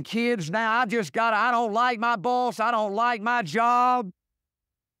wife and kids now. I don't like my boss. I don't like my job.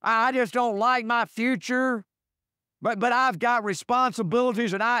 I just don't like my future. But I've got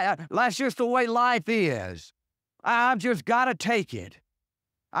responsibilities, and that's just the way life is. I've just got to take it.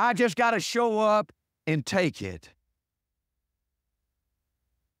 I just got to show up and take it.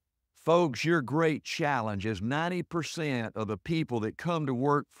 Folks, your great challenge is 90% of the people that come to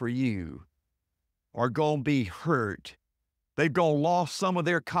work for you are going to be hurt. They've gone lost some of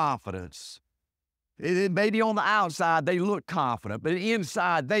their confidence. Maybe on the outside they look confident, but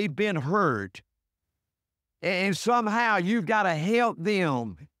inside they've been hurt. And somehow you've got to help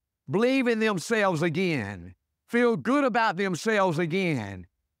them believe in themselves again, feel good about themselves again.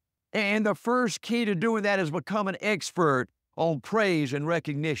 And the first key to doing that is become an expert on praise and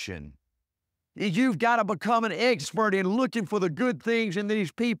recognition. You've got to become an expert in looking for the good things in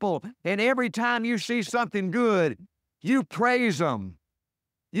these people. And every time you see something good, you praise them.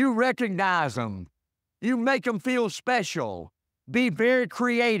 You recognize them. You make them feel special. Be very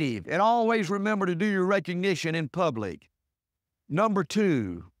creative and always remember to do your recognition in public. Number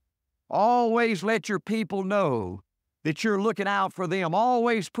 2, always let your people know that you're looking out for them.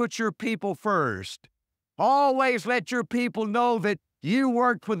 Always put your people first. Always let your people know that you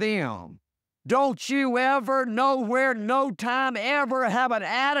work for them. Don't you ever, nowhere, no time, ever have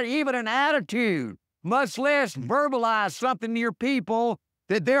even an attitude, much less verbalize something to your people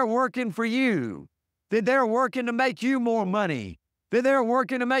that they're working for you, that they're working to make you more money, that they're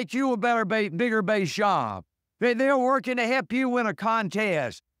working to make you a better, bigger base job, that they're working to help you win a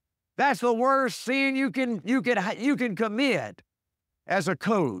contest. That's the worst sin you can commit as a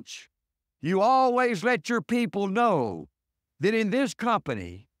coach. You always let your people know that in this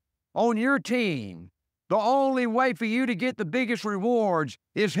company, on your team, the only way for you to get the biggest rewards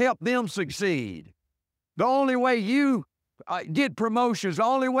is help them succeed. The only way you get promotions, the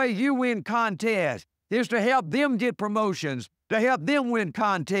only way you win contests is to help them get promotions, to help them win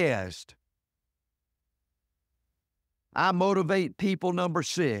contests. I motivate people, number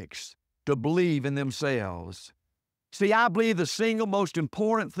 6, to believe in themselves. See, I believe the single most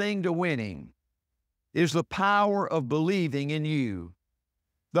important thing to winning is the power of believing in you.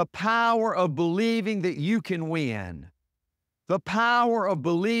 The power of believing that you can win. The power of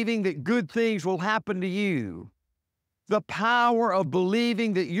believing that good things will happen to you. The power of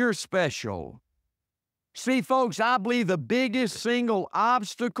believing that you're special. See, folks, I believe the biggest single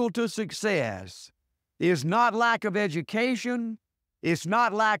obstacle to success is not lack of education, it's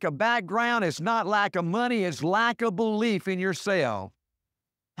not lack of background, it's not lack of money, it's lack of belief in yourself.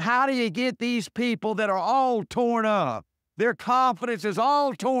 How do you get these people that are all torn up? Their confidence is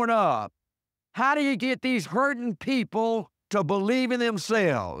all torn up. How do you get these hurting people to believe in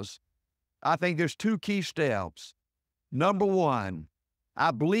themselves? I think there's 2 key steps. Number 1, I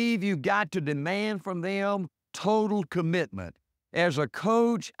believe you've got to demand from them total commitment. As a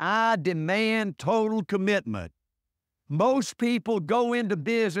coach, I demand total commitment. Most people go into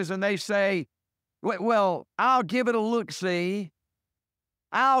business and they say, well, I'll give it a look-see.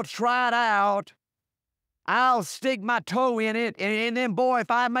 I'll try it out. I'll stick my toe in it, and then, boy,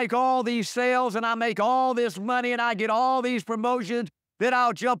 if I make all these sales and I make all this money and I get all these promotions, then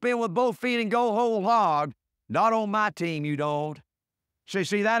I'll jump in with both feet and go whole hog. Not on my team, you don't.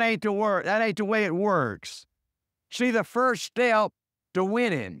 See, that ain't the way it works. See, the first step to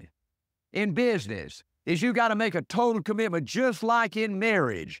winning in business is you got to make a total commitment, just like in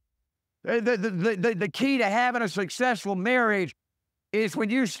marriage. The key to having a successful marriage is when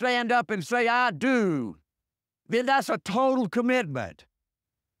you stand up and say, I do. Then that's a total commitment.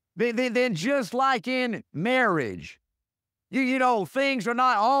 Then just like in marriage, you know, things are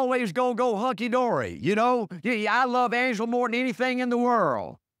not always going to go hunky-dory, you know. I love Angela more than anything in the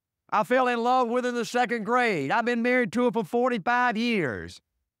world. I fell in love with her in the 2nd grade. I've been married to her for 45 years.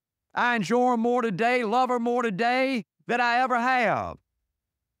 I enjoy her more today, love her more today than I ever have.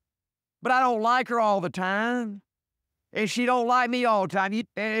 But I don't like her all the time. And she don't like me all the time.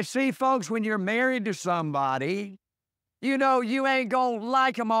 And see, folks, when you're married to somebody, you know, you ain't gonna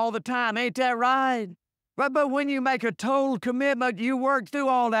like them all the time. Ain't that right? But when you make a total commitment, you work through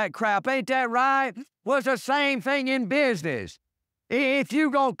all that crap. Ain't that right? Well, it's the same thing in business. If you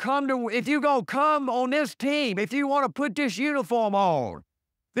gonna come on this team, if you want to put this uniform on,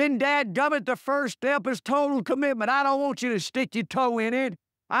 then dadgummit, the first step is total commitment. I don't want you to stick your toe in it.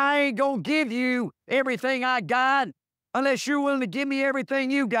 I ain't gonna give you everything I got unless you're willing to give me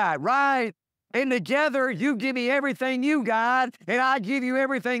everything you got, right? And together, you give me everything you got, and I give you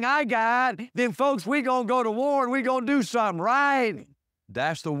everything I got, then folks, we gonna go to war and we gonna do something, right?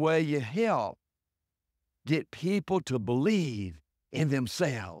 That's the way you help get people to believe in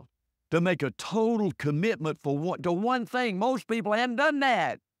themselves, to make a total commitment to one thing. Most people haven't done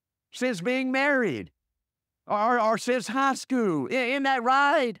that since being married or since high school. Isn't that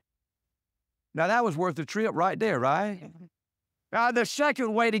right? Now, that was worth the trip right there, right? The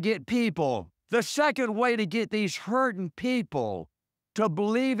second way to get these hurting people to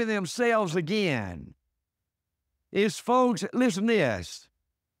believe in themselves again is, folks, listen to this.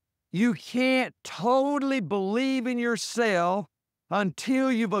 You can't totally believe in yourself until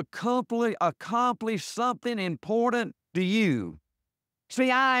you've accomplished something important to you.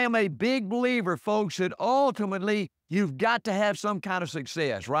 See, I am a big believer, folks, that ultimately you've got to have some kind of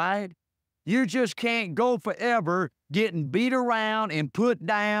success, right? You just can't go forever getting beat around and put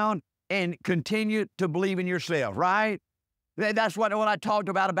down and continue to believe in yourself, right? That's what I talked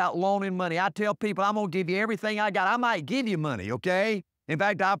about loaning money. I tell people, I'm gonna give you everything I got. I might give you money, okay? In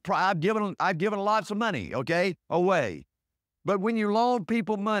fact, I've given lots of money, okay, away. But when you loan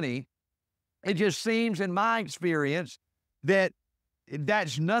people money, it just seems, in my experience, that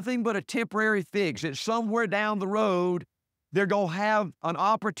that's nothing but a temporary fix. That somewhere down the road, they're gonna have an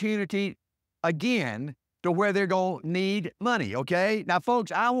opportunity again to where they're going to need money, okay? Now,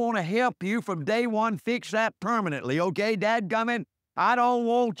 folks, I want to help you from day one fix that permanently, okay? Dadgummit, I don't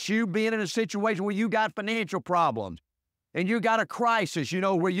want you being in a situation where you got financial problems and you got a crisis,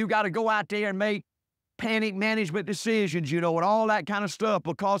 where you got to go out there and make panic management decisions, and all that kind of stuff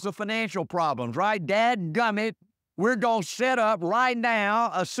because of financial problems, right? Dadgummit, we're going to set up right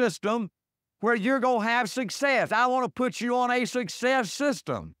now a system where you're going to have success. I want to put you on a success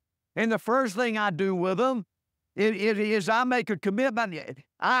system. And the first thing I do with them is I make a commitment.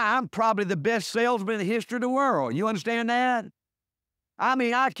 I'm probably the best salesman in the history of the world. You understand that? I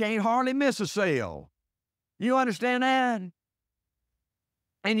mean, I can't hardly miss a sale. You understand that?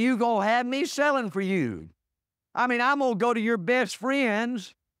 And you gonna have me selling for you. I mean, I'm gonna go to your best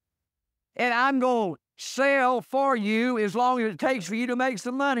friends and I'm gonna sell for you as long as it takes for you to make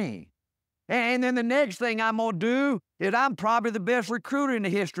some money. And then the next thing I'm gonna do is I'm probably the best recruiter in the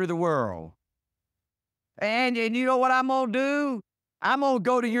history of the world. And you know what I'm gonna do? I'm gonna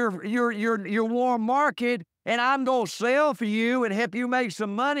go to your warm market and I'm gonna sell for you and help you make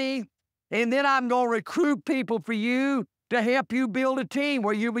some money. And then I'm gonna recruit people for you to help you build a team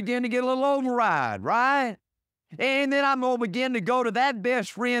where you begin to get a little override, right? And then I'm gonna begin to go to that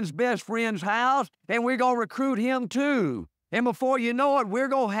best friend's house and we're gonna recruit him too. And before you know it, we're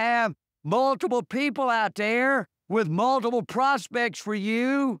gonna have multiple people out there with multiple prospects for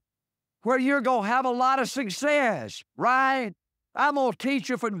you where you're going to have a lot of success, right? I'm going to teach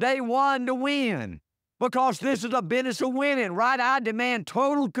you from day one to win because this is a business of winning, right? I demand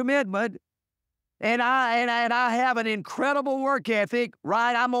total commitment and I have an incredible work ethic,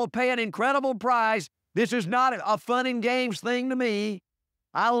 right? I'm going to pay an incredible price. This is not a fun and games thing to me.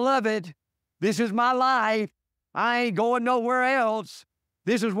 I love it. This is my life. I ain't going nowhere else.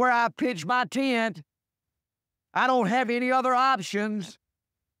 This is where I pitch my tent. I don't have any other options.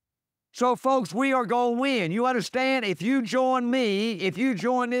 So, folks, we are going to win. You understand? If you join me, if you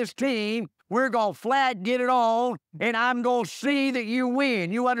join this team, we're going to flat get it on, and I'm going to see that you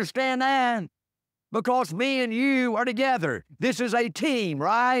win. You understand that? Because me and you are together. This is a team,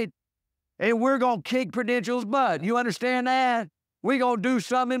 right? And we're going to kick Prudential's butt. You understand that? We're going to do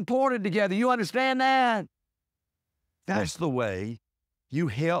something important together. You understand that? That's the way you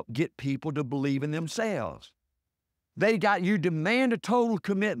help get people to believe in themselves. You demand a total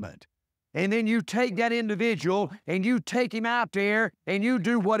commitment. And then you take that individual and you take him out there and you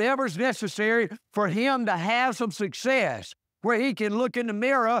do whatever's necessary for him to have some success, where he can look in the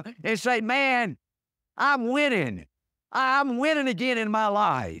mirror and say, man, I'm winning. I'm winning again in my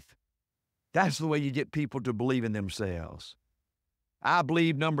life. That's the way you get people to believe in themselves. I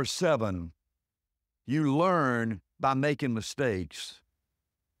believe number 7, you learn by making mistakes.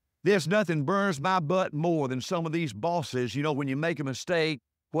 There's nothing burns my butt more than some of these bosses, when you make a mistake,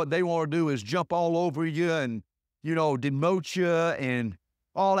 what they want to do is jump all over you and, demote you and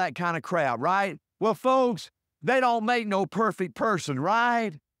all that kind of crap, right? Well, folks, they don't make no perfect person,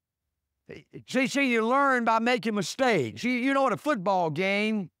 right? See, you learn by making mistakes. You know, at a football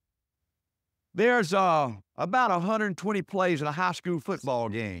game, there's about 120 plays in a high school football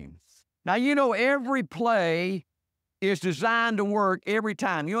game. Now, you know, every play is designed to work every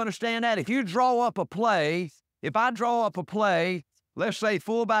time. You understand that? If you draw up a play, if I draw up a play, let's say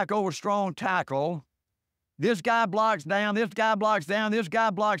fullback over strong tackle, this guy blocks down, this guy blocks down, this guy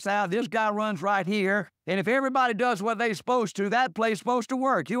blocks out, this guy runs right here. And if everybody does what they're supposed to, that play's supposed to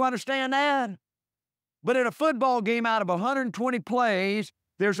work. You understand that? But in a football game, out of 120 plays,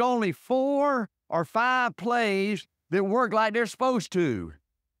 there's only 4 or 5 plays that work like they're supposed to.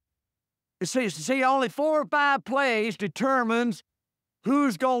 See, only 4 or 5 plays determines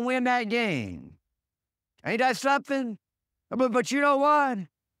who's going to win that game. Ain't that something? But you know what?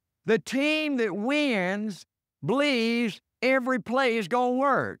 The team that wins believes every play is going to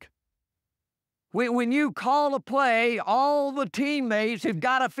work. When you call a play, all the teammates have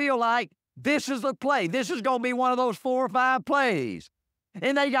got to feel like this is the play. This is going to be one of those 4 or 5 plays.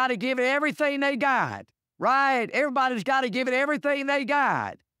 And they got to give it everything they got, right? Everybody's got to give it everything they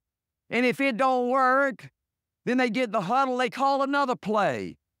got. And if it don't work, then they get the huddle, they call another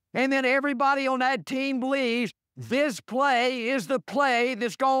play. And then everybody on that team believes this play is the play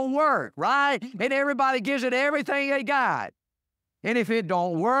that's going to work, right? And everybody gives it everything they got. And if it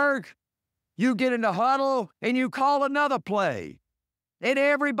don't work, you get in the huddle and you call another play. And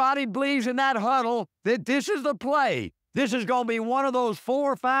everybody believes in that huddle that this is the play. This is going to be one of those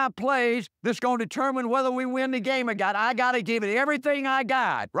 4 or 5 plays that's going to determine whether we win the game or not. I got to give it everything I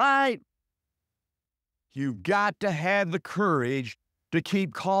got, right? You've got to have the courage to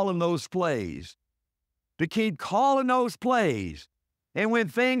keep calling those plays. To keep calling those plays. And when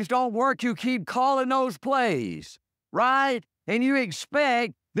things don't work, you keep calling those plays, right? And you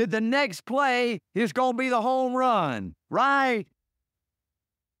expect that the next play is going to be the home run, right?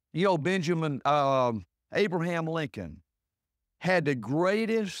 You know, Abraham Lincoln had the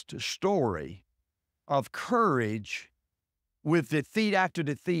greatest story of courage with defeat after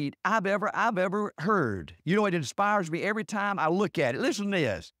defeat I've ever heard. You know, it inspires me every time I look at it. Listen to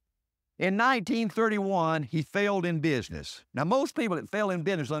this. In 1931, he failed in business. Now, most people that fail in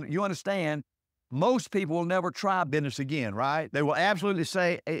business, you understand, most people will never try business again, right? They will absolutely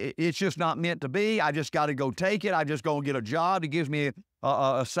say, it's just not meant to be. I just got to go take it. I just go and get a job that gives me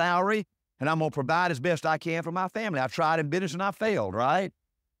a salary, and I'm going to provide as best I can for my family. I've tried in business and I failed, right?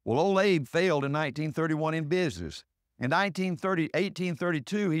 Well, old Abe failed in 1931 in business. In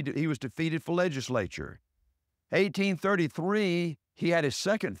 1832, he was defeated for legislature. 1833, he had his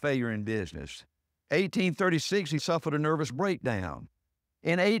second failure in business. 1836, he suffered a nervous breakdown.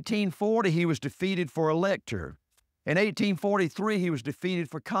 In 1840, he was defeated for elector. In 1843, he was defeated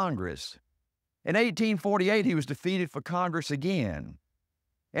for Congress. In 1848, he was defeated for Congress again.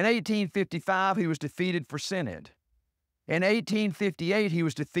 In 1855, he was defeated for Senate. In 1858, he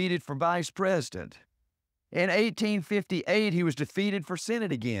was defeated for Vice President. In 1858, he was defeated for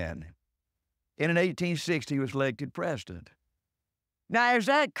Senate again. And in 1860, he was elected president. Now, is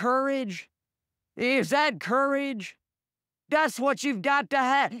that courage? Is that courage? That's what you've got to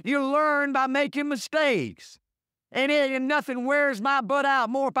have. You learn by making mistakes. And nothing wears my butt out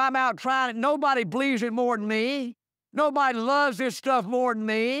more if I'm out trying it. Nobody believes it more than me. Nobody loves this stuff more than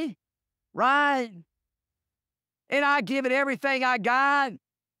me, right? And I give it everything I got,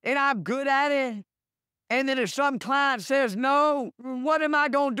 and I'm good at it. And then if some client says no, what am I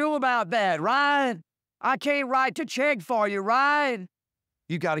going to do about that, right? I can't write the check for you, right?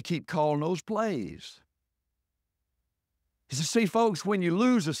 You got to keep calling those plays. You see, folks, when you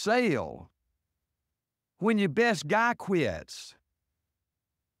lose a sale, when your best guy quits,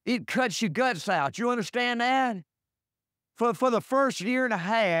 it cuts your guts out. You understand that? For the first year and a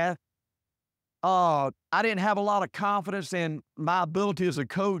half, I didn't have a lot of confidence in my ability as a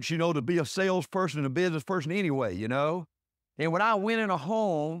coach, you know, to be a salesperson and a business person anyway, you know? And when I went in a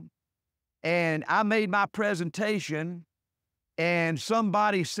home and I made my presentation and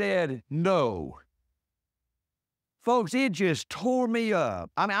somebody said no, folks, it just tore me up.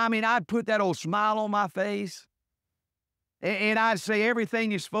 I mean, I'd put that old smile on my face and I'd say everything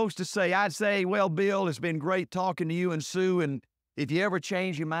you're supposed to say. I'd say, well, Bill, it's been great talking to you and Sue, and if you ever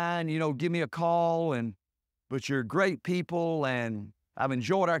change your mind, you know, give me a call, but you're great people, and I've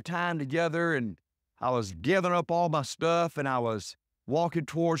enjoyed our time together, and I was gathering up all my stuff, and I was walking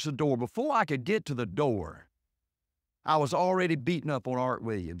towards the door. Before I could get to the door, I was already beating up on Art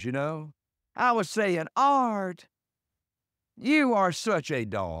Williams, you know? I was saying, Art, you are such a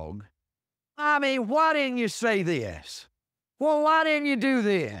dog. I mean, why didn't you say this? Well, why didn't you do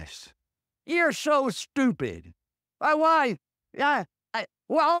this? You're so stupid. Why?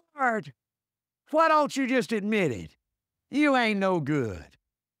 Well, Art, Why don't you just admit it? You ain't no good.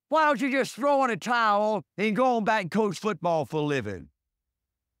 Why don't you just throw in a towel and go on back and coach football for a living?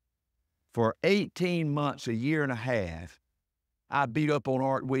 For 18 months, a year and a half, I beat up on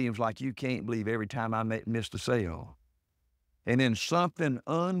Art Williams like you can't believe every time I missed a sale. And then something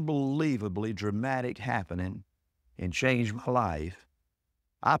unbelievably dramatic happening and changed my life.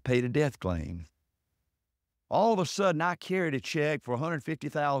 I paid a death claim. All of a sudden, I carried a check for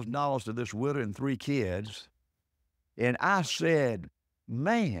 $150,000 to this widow and 3 kids. And I said,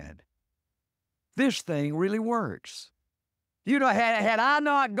 man, this thing really works. You know, had I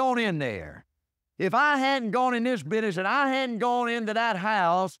not gone in there, if I hadn't gone in this business and I hadn't gone into that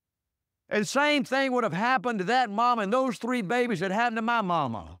house, the same thing would have happened to that mama and those 3 babies that happened to my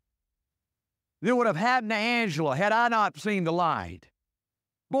mama. It would have happened to Angela had I not seen the light.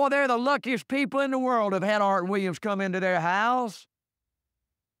 Boy, they're the luckiest people in the world have had Art Williams come into their house.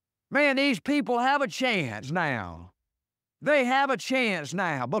 Man, these people have a chance now. They have a chance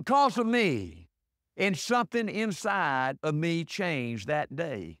now because of me. And something inside of me changed that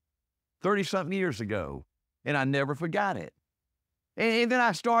day, 30-something years ago, and I never forgot it. And then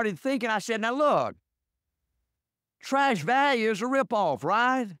I started thinking, I said, now look, trash value is a ripoff,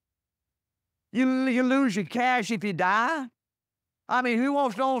 right? You lose your cash if you die. I mean, who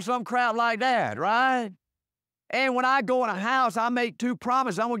wants to own some crap like that, right? And when I go in a house, I make 2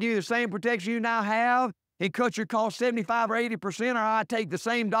 promises. I'm going to give you the same protection you now have and cut your cost 75 or 80%, or I take the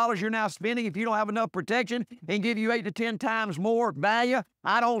same dollars you're now spending if you don't have enough protection and give you 8 to 10 times more value.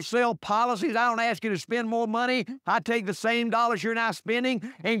 I don't sell policies. I don't ask you to spend more money. I take the same dollars you're now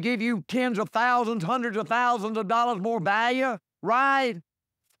spending and give you tens of thousands, hundreds of thousands of dollars more value, right?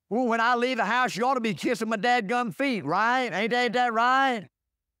 Well, when I leave the house, you ought to be kissing my dadgum feet, right? Ain't that right?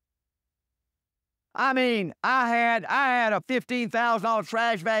 I mean, I had a $15,000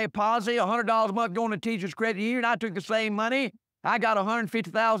 trash value policy, $100 a month going to teacher's credit union, and I took the same money. I got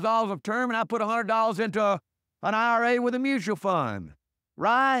 $150,000 of term, and I put $100 into an IRA with a mutual fund,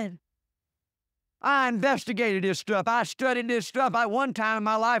 right? I investigated this stuff. I studied this stuff. At one time in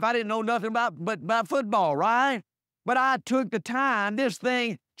my life, I didn't know nothing about football, right? But I took the time. This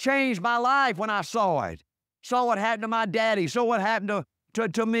thing changed my life when I saw it. Saw what happened to my daddy. Saw what happened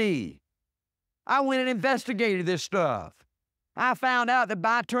to me. I went and investigated this stuff. I found out that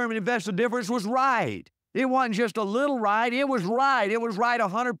buy term and invest the difference was right. It wasn't just a little right. It was right. It was right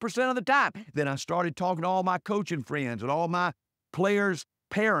 100% of the time. Then I started talking to all my coaching friends and all my players'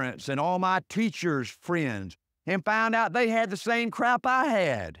 parents and all my teachers' friends and found out they had the same crap I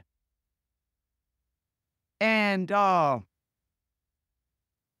had. And so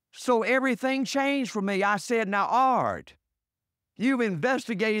everything changed for me. I said, now, Art, you've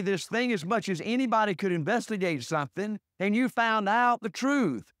investigated this thing as much as anybody could investigate something, and you found out the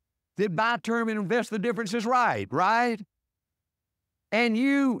truth, that buy term and invest the difference is right, right? And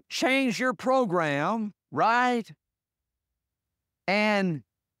you changed your program, right? And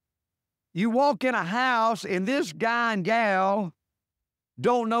you walk in a house, and this guy and gal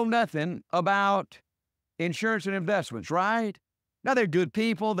don't know nothing about insurance and investments, right? Now, they're good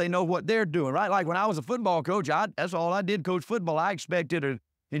people. They know what they're doing, right? Like when I was a football coach, that's all I did, coach football. I expected an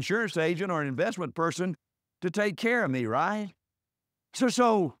insurance agent or an investment person to take care of me, right?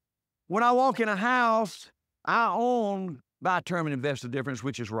 So when I walk in a house, I own buy term and invest the difference,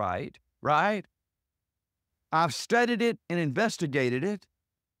 which is right, right? I've studied it and investigated it.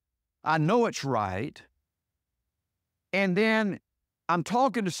 I know it's right. And then I'm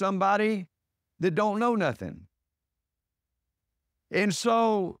talking to somebody that don't know nothing. And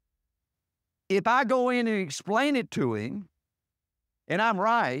so if I go in and explain it to him, and I'm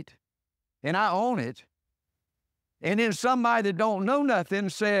right, and I own it, and then somebody that don't know nothing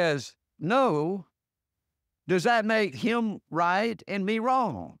says no, does that make him right and me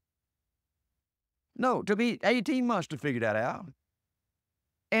wrong? No, to be 18 months to figure that out.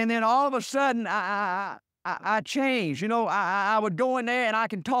 And then all of a sudden, I changed. You know, I would go in there and I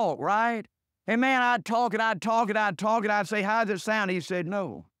can talk, right? And man, I'd talk and I'd talk and I'd talk and I'd say, how does it sound? He said,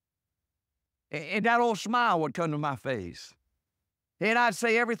 no. And that old smile would come to my face. And I'd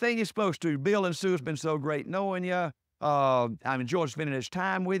say everything you're supposed to. Bill and Sue, it's been so great knowing you. I've enjoyed spending this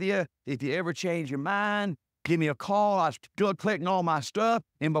time with you. If you ever change your mind, give me a call. I was collecting all my stuff.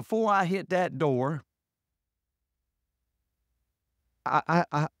 And before I hit that door,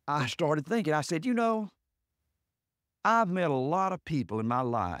 I started thinking. I said, you know, I've met a lot of people in my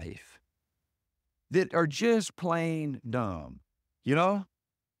life that are just plain dumb, you know?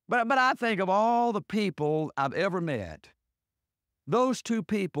 But I think of all the people I've ever met, those 2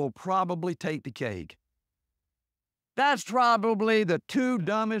 people probably take the cake. That's probably the two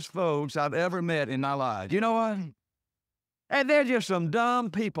dumbest folks I've ever met in my life. You know what? And they're just some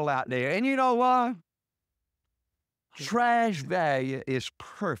dumb people out there. And you know what? Trash value is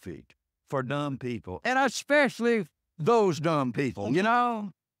perfect for dumb people, and especially those dumb people, you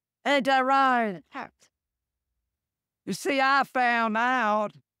know? Ain't that right? You see, I found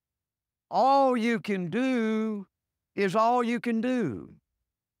out all you can do is all you can do.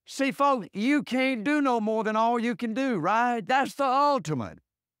 See, folks, you can't do no more than all you can do, right? That's the ultimate.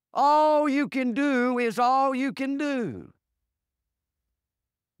 All you can do is all you can do.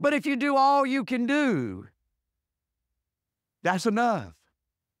 But if you do all you can do, that's enough.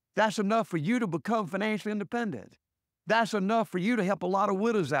 That's enough for you to become financially independent. That's enough for you to help a lot of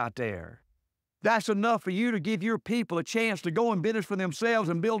widows out there. That's enough for you to give your people a chance to go in business for themselves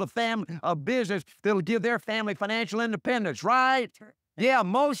and build a business that'll give their family financial independence, right? Yeah,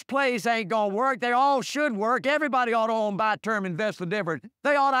 most plays ain't gonna work. They all should work. Everybody ought to own buy-term invest the difference.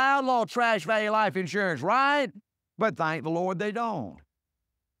 They ought to outlaw trash value life insurance, right? But thank the Lord they don't.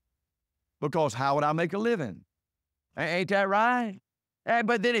 Because how would I make a living? Ain't that right?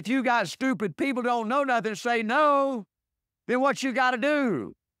 But then if you got stupid people don't know nothing say no, then what you got to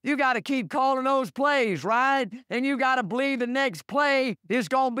do? You got to keep calling those plays, right? And you got to believe the next play is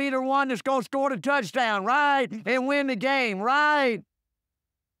going to be the one that's going to score the touchdown, right? And win the game, right?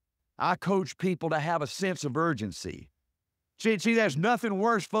 I coach people to have a sense of urgency. See, there's nothing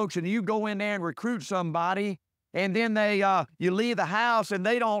worse, folks, than you go in there and recruit somebody, and then you leave the house and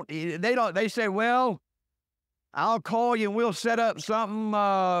they say, well, I'll call you and we'll set up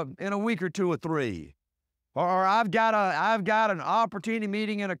something in a week or two or three. Or I've got an opportunity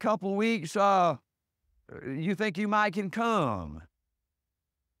meeting in a couple of weeks. You think you might can come?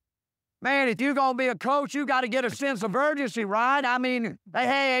 Man, if you're going to be a coach, you got to get a sense of urgency, right? I mean,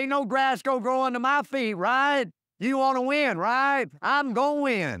 hey, ain't no grass going to grow under my feet, right? You want to win, right? I'm going to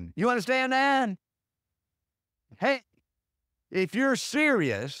win. You understand that? Hey, if you're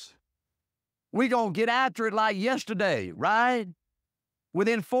serious, we going to get after it like yesterday, right?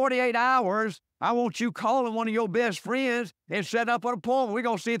 Within 48 hours, I want you calling one of your best friends and setting up an appointment. We're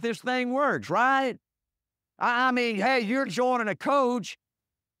going to see if this thing works, right? I mean, hey, you're joining a coach,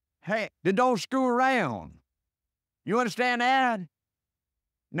 hey, that don't screw around. You understand that?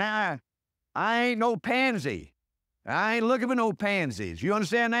 Now, I ain't no pansy. I ain't looking for no pansies. You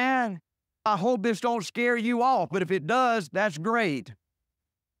understand that? I hope this don't scare you off, but if it does, that's great.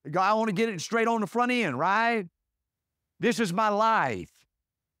 I want to get it straight on the front end, right? This is my life.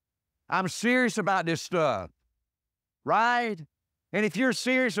 I'm serious about this stuff, right? And if you're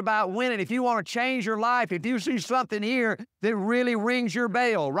serious about winning, if you want to change your life, if you see something here that really rings your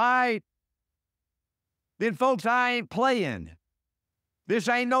bell, right? Then folks, I ain't playing. This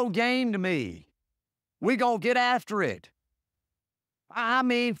ain't no game to me. We gonna get after it. I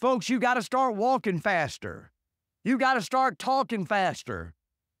mean, folks, you got to start walking faster. You got to start talking faster.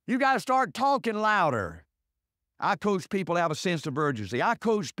 You got to start talking louder. I coach people to have a sense of urgency. I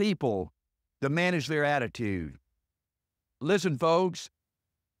coach people to manage their attitude. Listen, folks,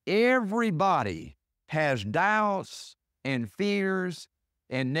 everybody has doubts and fears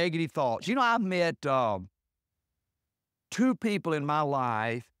and negative thoughts. You know, I've met two people in my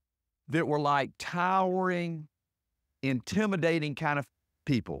life that were like towering, intimidating kind of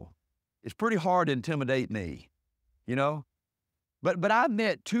people. It's pretty hard to intimidate me, you know? But I've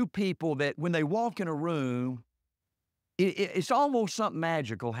met two people that when they walk in a room, it's almost something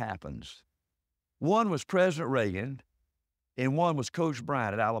magical happens. One was President Reagan, and one was Coach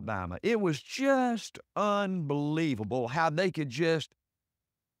Bryant at Alabama. It was just unbelievable how they could just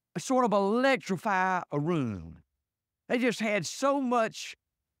sort of electrify a room. They just had so much,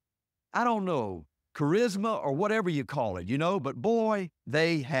 I don't know, charisma or whatever you call it, you know, but boy,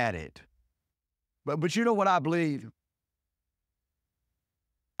 they had it. But you know what I believe?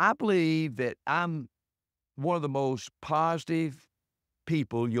 I believe that I'm one of the most positive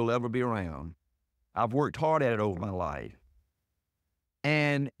people you'll ever be around. I've worked hard at it over my life.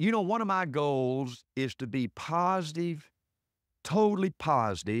 And, you know, one of my goals is to be positive, totally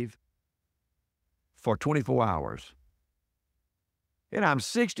positive for 24 hours. And I'm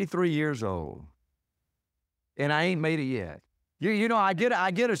 63 years old. And I ain't made it yet. You know, I get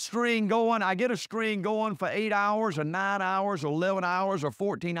a string going. I get a string going for 8 hours or 9 hours or 11 hours or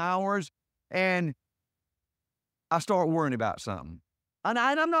 14 hours. And I start worrying about something. And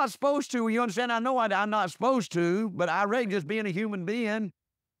I'm not supposed to, you understand? I know I'm not supposed to, but I reckon just being a human being,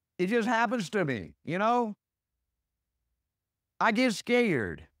 it just happens to me, you know? I get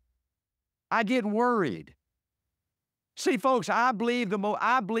scared. I get worried. See, folks, I believe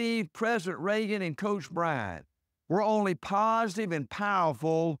President Reagan and Coach Bryant We're only positive and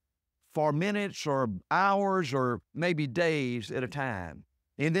powerful for minutes or hours or maybe days at a time.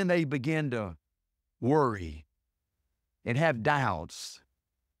 And then they begin to worry and have doubts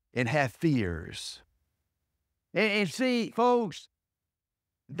and have fears. And see, folks,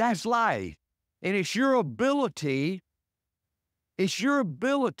 that's life. And it's your ability, in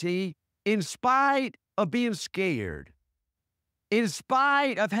spite of being scared, in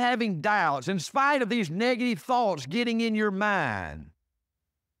spite of having doubts, in spite of these negative thoughts getting in your mind,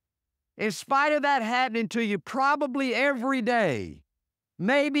 in spite of that happening to you probably every day,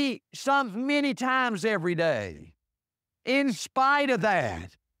 maybe many times every day, in spite of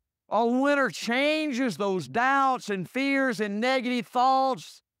that, a winner changes those doubts and fears and negative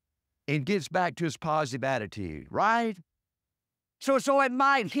thoughts and gets back to his positive attitude, right? So it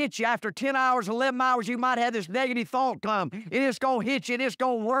might hit you after 10 hours, 11 hours, you might have this negative thought come, and it's going to hit you, and it's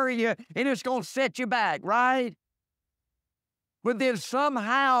going to worry you, and it's going to set you back, right? But then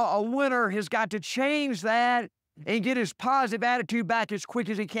somehow a winner has got to change that and get his positive attitude back as quick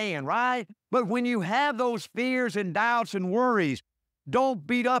as he can, right? But when you have those fears and doubts and worries, don't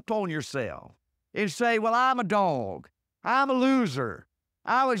beat up on yourself and say, well, I'm a dog. I'm a loser.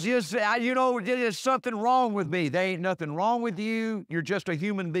 I was just, there's something wrong with me. There ain't nothing wrong with you. You're just a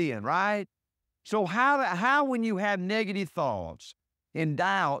human being, right? So how when you have negative thoughts and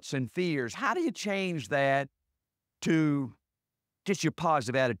doubts and fears, how do you change that to get your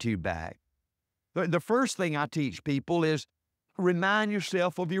positive attitude back? The first thing I teach people is remind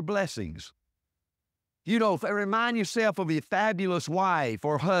yourself of your blessings. Remind yourself of your fabulous wife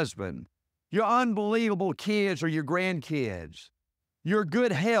or husband, your unbelievable kids or your grandkids, your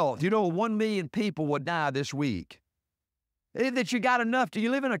good health. 1 million people would die this week. That you got enough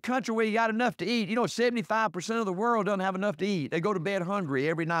you live in a country where you got enough to eat. 75% of the world doesn't have enough to eat. They go to bed hungry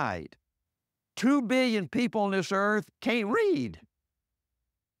every night. 2 billion people on this earth can't read.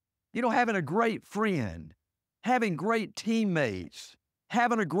 Having a great friend, having great teammates,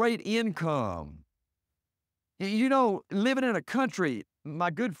 having a great income. Living in a country,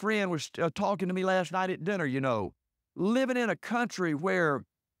 my good friend was talking to me last night at dinner, living in a country where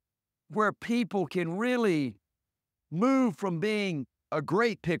people can really move from being a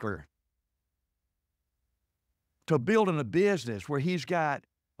grape picker to building a business where he's got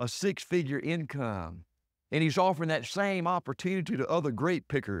a 6-figure income, and he's offering that same opportunity to other grape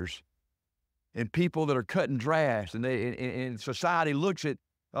pickers and people that are cutting grass. And society looks at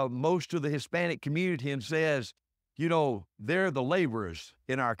most of the Hispanic community and says, they're the laborers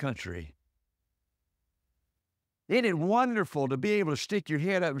in our country. Isn't it wonderful to be able to stick your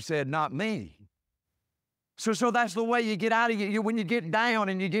head up and say, not me? So that's the way you get out of it. When you get down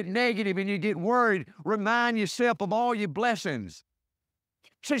and you get negative and you get worried, remind yourself of all your blessings.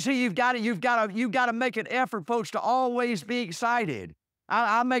 See, you've got to make an effort, folks, to always be excited.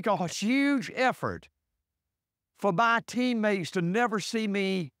 I make a huge effort for my teammates to never see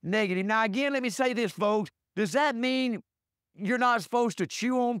me negative. Now, again, let me say this, folks. Does that mean you're not supposed to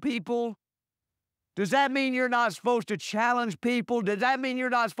chew on people? Does that mean you're not supposed to challenge people? Does that mean you're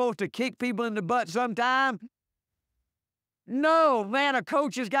not supposed to kick people in the butt sometime? No, man, a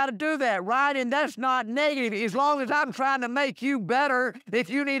coach has got to do that, right? And that's not negative. As long as I'm trying to make you better, if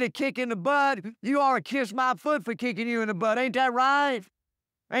you need a kick in the butt, you ought to kiss my foot for kicking you in the butt. Ain't that right?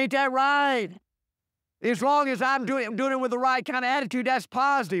 Ain't that right? As long as I'm doing it with the right kind of attitude, that's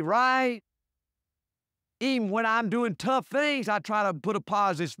positive, right? Even when I'm doing tough things, I try to put a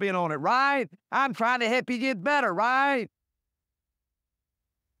positive spin on it, right? I'm trying to help you get better, right?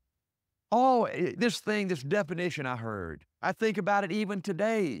 Oh, this definition I heard, I think about it even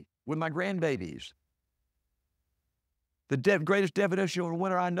today with my grandbabies. The greatest definition of a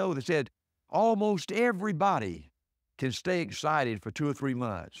winner I know that said, almost everybody can stay excited for 2 or 3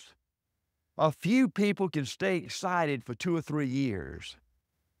 months. A few people can stay excited for 2 or 3 years.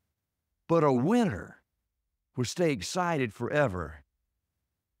 But a winner will stay excited forever.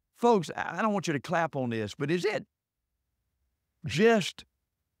 Folks, I don't want you to clap on this, but is it just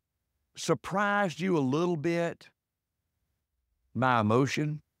surprised you a little bit? My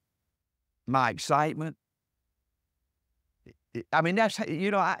emotion, my excitement. I mean, that's what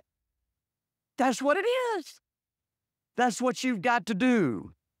it is. That's what you've got to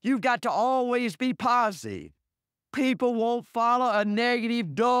do. You've got to always be positive. People won't follow a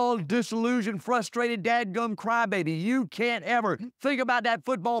negative, dull, disillusioned, frustrated, dadgum crybaby. You can't ever think about that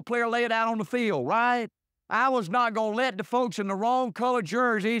football player lay it out on the field, right? I was not going to let the folks in the wrong colored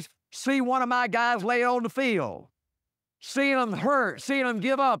jerseys see one of my guys lay it on the field. Seeing them hurt, seeing them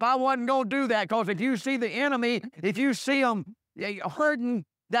give up. I wasn't going to do that, because if you see the enemy, if you see them hurting,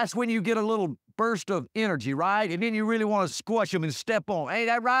 that's when you get a little burst of energy, right? And then you really want to squash them and step on. Ain't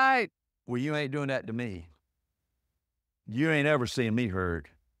that right? Well, you ain't doing that to me. You ain't ever seen me hurt.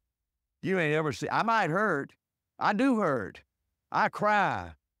 You ain't ever seen, I might hurt. I do hurt. I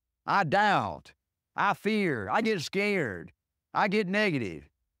cry. I doubt. I fear. I get scared. I get negative.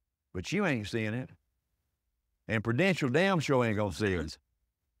 But you ain't seeing it. And Prudential damn sure ain't gonna see it.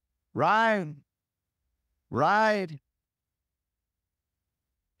 Right? Right?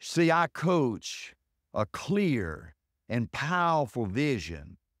 See, I coach a clear and powerful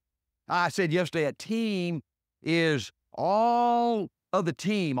vision. I said yesterday, a team is all of the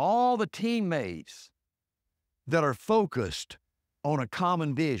team, all the teammates that are focused on a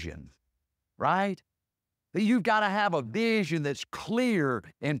common vision, right? You've got to have a vision that's clear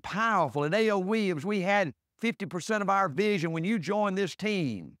and powerful. At A.O. Williams, we had 50% of our vision when you join this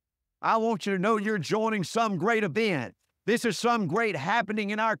team. I want you to know you're joining some great event. This is some great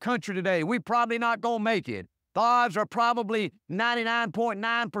happening in our country today. We're probably not going to make it. The odds are probably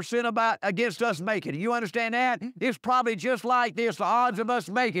 99.9% about against us making it. You understand that? It's probably just like this, the odds of us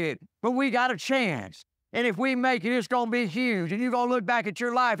making it. But we got a chance. And if we make it, it's going to be huge. And you're going to look back at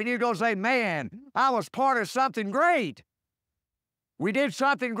your life and you're going to say, man, I was part of something great. We did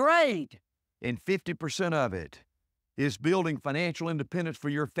something great. And 50% of it is building financial independence for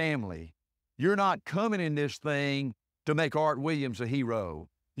your family. You're not coming in this thing to make Art Williams a hero.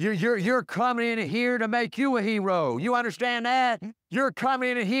 You're coming in here to make you a hero. You understand that? You're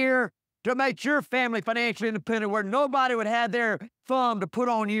coming in here to make your family financially independent where nobody would have their thumb to put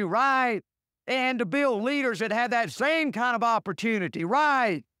on you, right? And to build leaders that have that same kind of opportunity,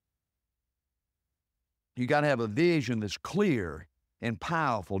 right? You got to have a vision that's clear and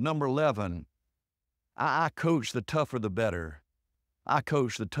powerful. Number 11, I coach the tougher the better. I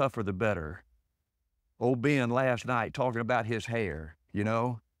coach the tougher the better. Old Ben last night talking about his hair, you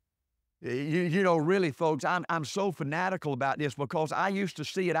know. You know, really, folks, I'm so fanatical about this because I used to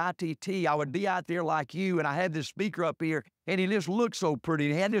see at ITT, I would be out there like you, and I had this speaker up here, and he just looked so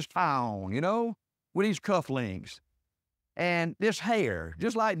pretty. He had this tie on, you know, with these cufflinks. And this hair,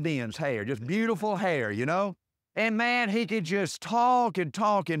 just like Ben's hair, just beautiful hair, you know. And man, he could just talk and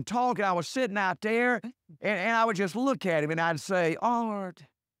talk and talk. And I was sitting out there, and I would just look at him, and I'd say, Art,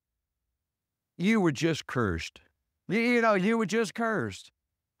 you were just cursed. You know, you were just cursed.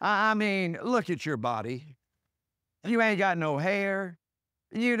 I mean, look at your body. You ain't got no hair.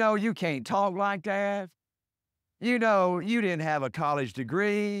 You know, you can't talk like that. You know, you didn't have a college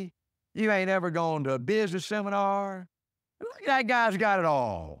degree. You ain't ever gone to a business seminar. Look, that guy's got it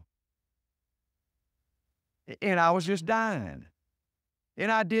all. And I was just dying.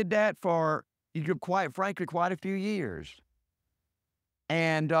 And I did that for, quite frankly, quite a few years.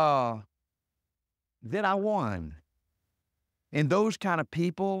 And then I won. And those kind of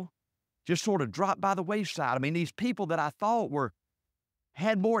people just sort of dropped by the wayside. I mean, these people that I thought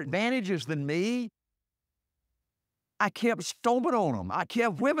had more advantages than me, I kept stomping on them. I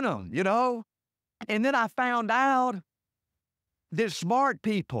kept whipping them, you know? And then I found out that smart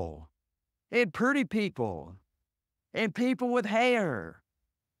people and pretty people and people with hair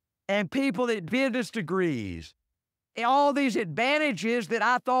and people with business degrees, and all these advantages that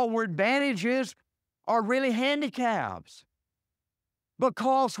I thought were advantages are really handicaps.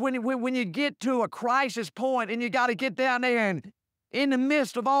 Because when you get to a crisis point and you got to get down there and in the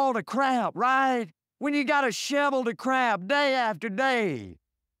midst of all the crap, right? When you got to shovel the crap day after day.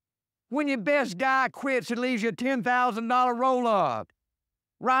 When your best guy quits and leaves you a $10,000 roll-up,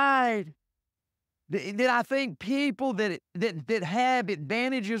 right? Then I think people that have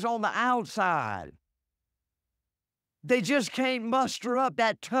advantages on the outside, they just can't muster up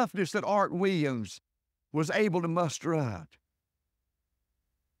that toughness that Art Williams was able to muster up.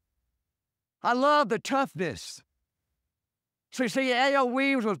 I love the toughness. So you see, A.O.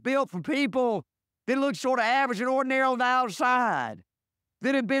 Williams was built for people that looked sort of average and ordinary on the outside,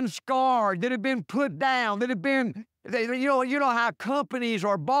 that had been scarred, that had been put down, that had been, you know how companies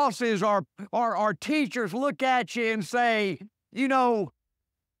or bosses or teachers look at you and say, you know,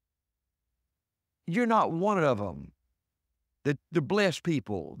 you're not one of them. The blessed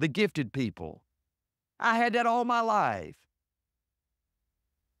people, the gifted people. I had that all my life.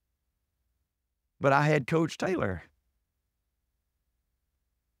 But I had Coach Taylor.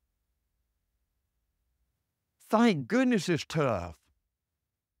 Thank goodness it's tough.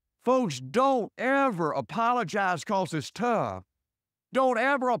 Folks, don't ever apologize because it's tough. Don't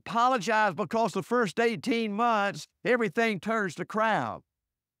ever apologize because the first 18 months, everything turns to crap.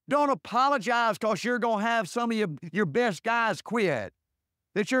 Don't apologize because you're going to have some of your best guys quit,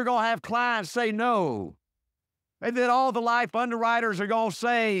 that you're going to have clients say no, and that all the life underwriters are going to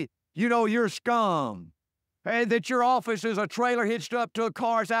say, You know you're scum. And that your office is a trailer hitched up to a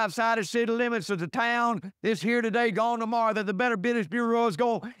car outside the city limits of the town. It's here today, gone tomorrow. That the Better Business Bureau is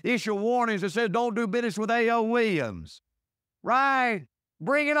going to issue warnings that says don't do business with A.O. Williams. Right?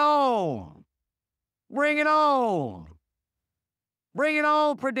 Bring it on. Bring it on. Bring it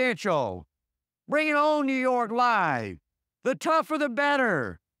on, Prudential. Bring it on, New York Life. The tougher, the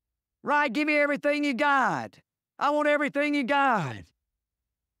better. Right? Give me everything you got. I want everything you got.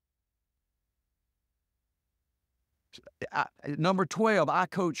 Number 12, I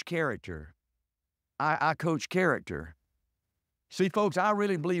coach character. I coach character. See, folks, I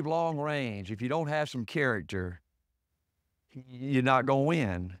really believe long range, if you don't have some character, you're not going to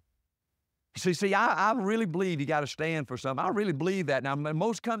win. See, I really believe you got to stand for something. I really believe that. Now,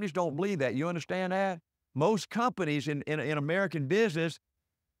 most companies don't believe that. You understand that? Most companies in American business,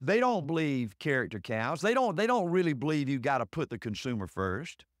 they don't believe character counts. They don't really believe you got to put the consumer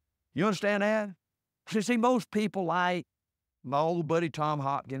first. You understand that? See, most people like my old buddy Tom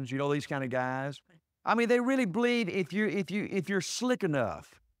Hopkins, you know, these kind of guys. I mean, they really believe if you're slick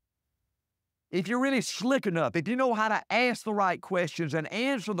enough, if you're really slick enough, if you know how to ask the right questions and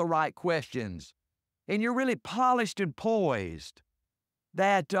answer the right questions, and you're really polished and poised,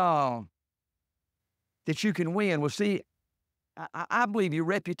 that you can win. Well, see, I believe your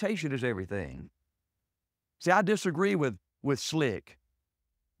reputation is everything. See, I disagree with slick,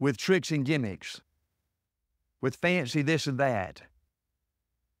 with tricks and gimmicks, with fancy this and that.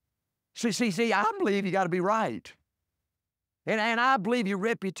 See, I believe you got to be right. And I believe your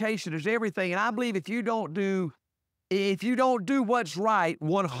reputation is everything. And I believe if you don't do what's right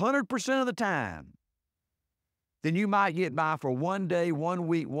 100% of the time, then you might get by for 1 day, 1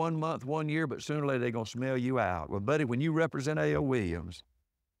 week, 1 month, 1 year, but sooner or later they're going to smell you out. Well, buddy, when you represent A.O. Williams,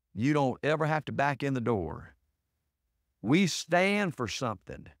 you don't ever have to back in the door. We stand for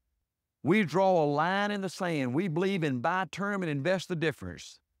something. We draw a line in the sand. We believe in buy term and invest the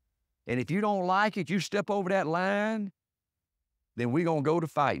difference. And if you don't like it, you step over that line, then we're going to go to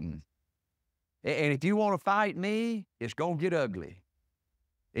fighting. And if you want to fight me, it's going to get ugly.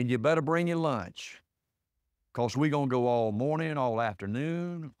 And you better bring your lunch. Because we're going to go all morning, all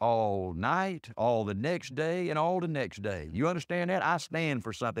afternoon, all night, all the next day, and all the next day. You understand that? I stand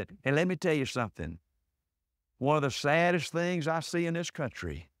for something. And let me tell you something. One of the saddest things I see in this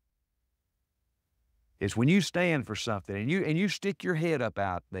country is when you stand for something and you stick your head up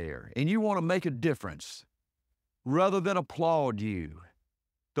out there and you want to make a difference rather than applaud you,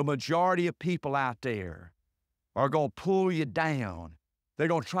 the majority of people out there are going to pull you down. They're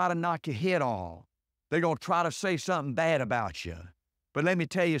going to try to knock your head off. They're going to try to say something bad about you. But let me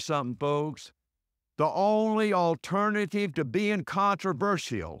tell you something, folks. The only alternative to being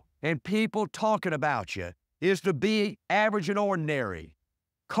controversial and people talking about you is to be average and ordinary.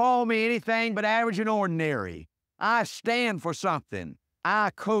 Call me anything but average and ordinary. I stand for something. I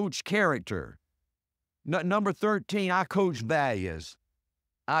coach character. Number 13, I coach values.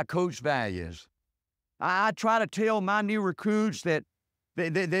 I coach values. I try to tell my new recruits that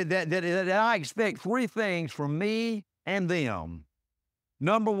I expect 3 things from me and them.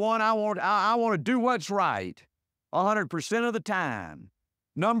 Number 1, I want to do what's right 100% of the time.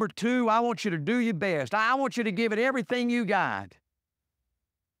 Number 2, I want you to do your best. I want you to give it everything you got.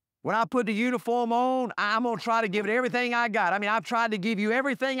 When I put the uniform on, I'm going to try to give it everything I got. I mean, I've tried to give you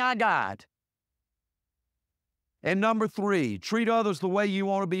everything I got. And number 3, treat others the way you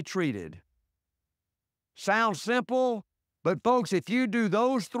want to be treated. Sounds simple, but folks, if you do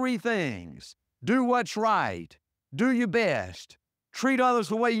those 3 things, do what's right, do your best, treat others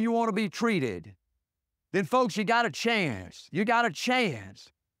the way you want to be treated, then folks, you got a chance. You got a chance.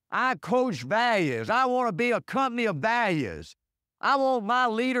 I coach values. I want to be a company of values. I want my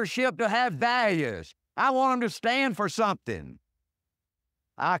leadership to have values. I want them to stand for something.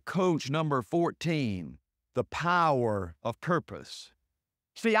 I coach number 14, the power of purpose.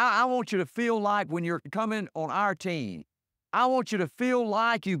 See, I want you to feel like when you're coming on our team, I want you to feel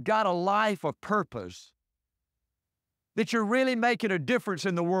like you've got a life of purpose, that you're really making a difference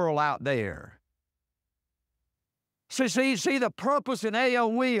in the world out there. See the purpose in A.O.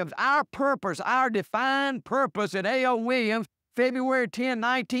 Williams, our purpose, our defined purpose in A.O. Williams, February 10,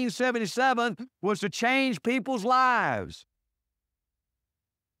 1977, was to change people's lives.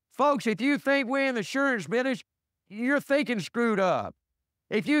 Folks, if you think we're in the insurance business, you're thinking screwed up.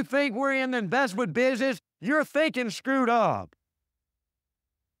 If you think we're in the investment business, you're thinking screwed up.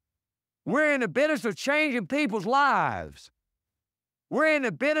 We're in the business of changing people's lives. We're in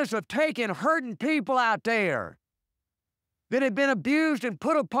the business of taking hurting people out there that have been abused and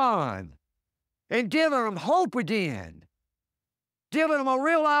put upon and giving them hope again. giving them a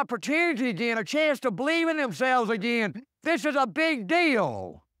real opportunity again, a chance to believe in themselves again. This is a big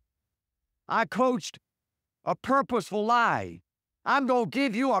deal. I coached a purposeful life. I'm going to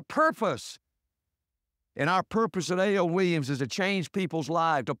give you a purpose. And our purpose at A.L. Williams is to change people's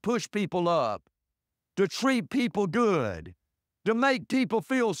lives, to push people up, to treat people good, to make people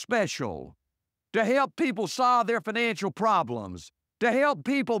feel special, to help people solve their financial problems, to help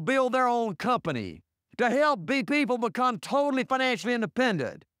people build their own company, to help people become totally financially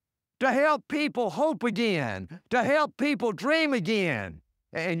independent, to help people hope again, to help people dream again.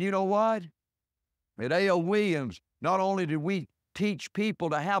 And you know what? At A.L. Williams, not only did we teach people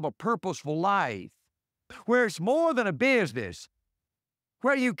to have a purposeful life, where it's more than a business,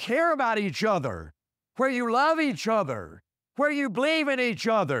 where you care about each other, where you love each other, where you believe in each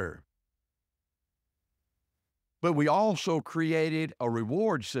other. But we also created a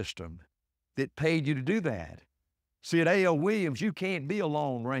reward system that paid you to do that. See, at A.L. Williams, you can't be a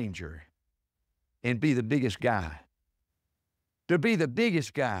lone ranger and be the biggest guy. To be the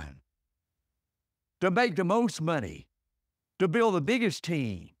biggest guy, to make the most money, to build the biggest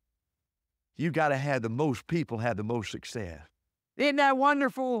team, you got to have the most people have the most success. Isn't that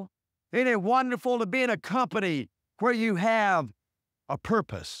wonderful? Isn't it wonderful to be in a company where you have a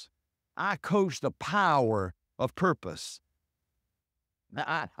purpose? I coach the power of purpose.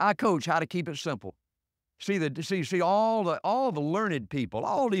 I coach how to keep it simple. See all the learned people,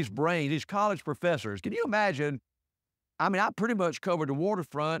 all these brains, these college professors. Can you imagine? I mean, I pretty much covered the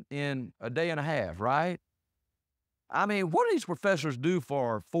waterfront in a day and a half, right? I mean, what do these professors do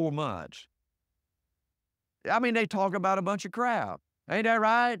for 4 months? I mean, they talk about a bunch of crap. Ain't that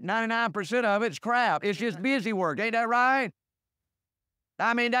right? 99% of it's crap. It's just busy work. Ain't that right?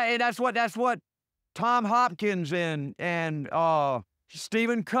 I mean, that's what Tom Hopkins and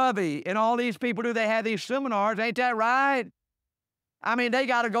Stephen Covey and all these people do. They have these seminars. Ain't that right? I mean, they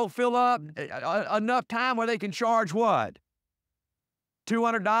got to go fill up enough time where they can charge what?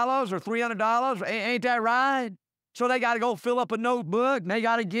 $200 or $300? Ain't that right? So they got to go fill up a notebook and they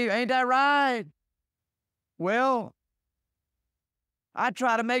got to give. Ain't that right? Well, I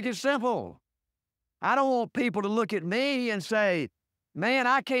try to make it simple. I don't want people to look at me and say, man,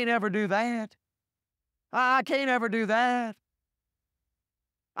 I can't ever do that. I can't ever do that.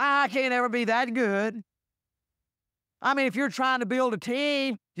 I can't ever be that good. I mean, if you're trying to build a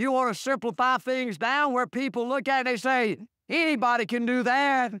team, you want to simplify things down where people look at it and they say, anybody can do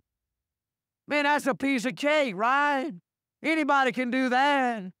that. Man, that's a piece of cake, right? Anybody can do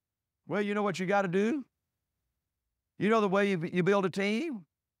that. Well, you know what you got to do? You know the way you build a team?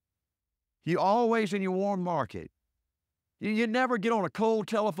 You always in your warm market. You never get on a cold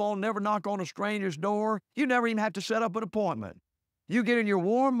telephone, never knock on a stranger's door. You never even have to set up an appointment. You get in your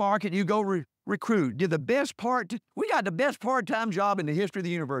warm market, you go recruit. You're the best we got the best part-time job in the history of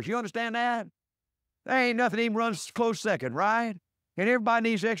the universe. You understand that? There ain't nothing even runs close second, right? And everybody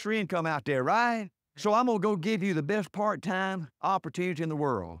needs extra income out there, right? So I'm gonna go give you the best part-time opportunity in the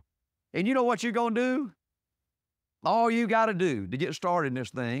world. And you know what you're gonna do? All you gotta do to get started in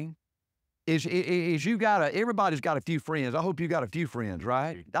this thing is everybody's got a few friends. I hope you got a few friends,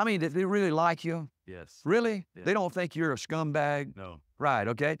 right? I mean, they really like you. Yes. Really? Yeah. They don't think you're a scumbag? No. Right,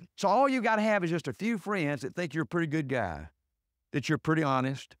 okay? So all you got to have is just a few friends that think you're a pretty good guy, that you're pretty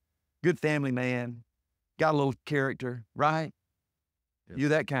honest, good family man, got a little character, right? Yes. You're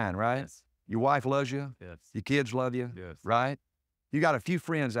that kind, right? Yes. Your wife loves you. Yes. Your kids love you, Yes. right? You got a few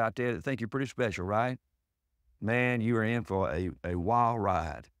friends out there that think you're pretty special, right? Man, you are in for a wild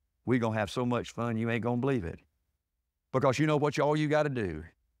ride. We're going to have so much fun, you ain't going to believe it. Because you know what all you got to do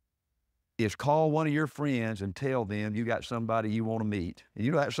is call one of your friends and tell them you got somebody you want to meet. And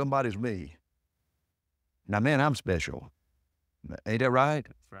you know that somebody's me. Now, man, I'm special. Ain't that right?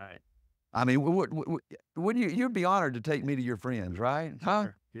 That's right. I mean, wouldn't you'd be honored to take me to your friends, right? Huh?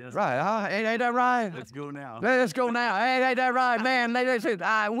 Sure. Yes. Right, huh? Ain't that right? Let's go now. Let's go now. Ain't that right, man? They said,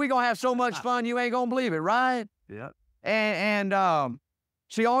 we're going to have so much fun, you ain't going to believe it, right? Yep. And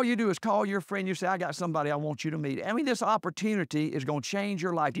see, all you do is call your friend. You say, I got somebody I want you to meet. I mean, this opportunity is going to change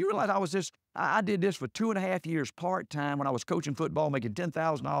your life. Do you realize I did this for 2.5 years part-time when I was coaching football, making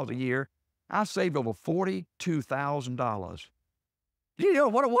 $10,000 a year. I saved over $42,000. You know,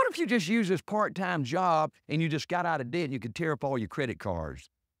 what if you just use this part-time job and you just got out of debt and you could tear up all your credit cards?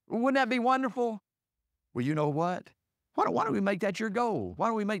 Wouldn't that be wonderful? Well, you know what? Why don't we make that your goal? Why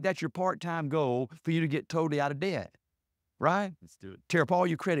don't we make that your part-time goal for you to get totally out of debt? Right? Let's do it. Tear up all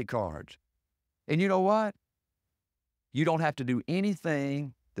your credit cards. And you know what? You don't have to do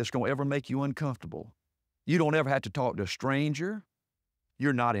anything that's going to ever make you uncomfortable. You don't ever have to talk to a stranger.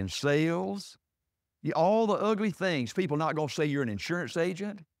 You're not in sales. All the ugly things, people not going to say you're an insurance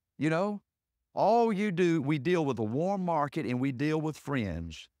agent, you know? All you do, we deal with a warm market and we deal with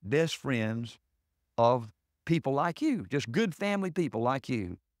friends, best friends of people like you, just good family people like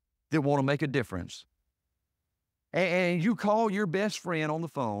you that want to make a difference. And you call your best friend on the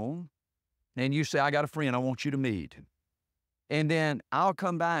phone and you say, I got a friend I want you to meet. And then I'll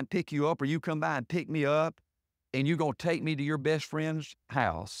come by and pick you up, or you come by and pick me up, and you're going to take me to your best friend's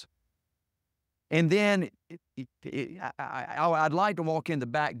house. And then I'd like to walk in the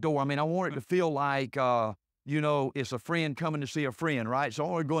back door. I mean, I want it to feel like, you know, it's a friend coming to see a friend, right? So I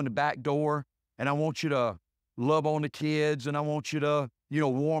want to go in the back door, and I want you to love on the kids, and I want you to, you know,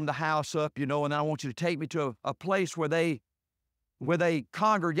 warm the house up, you know, and I want you to take me to a place where they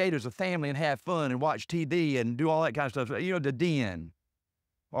congregate as a family and have fun and watch TV and do all that kind of stuff. You know, the den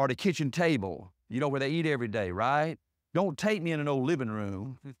or the kitchen table, you know, where they eat every day, right? Don't take me in an old living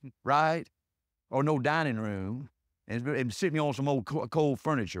room, right? Or no dining room and sit me on some old cold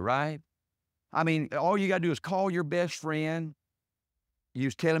furniture, right? I mean, all you got to do is call your best friend.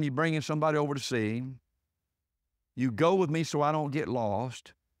 You tell him you're bringing somebody over to see him. You go with me so I don't get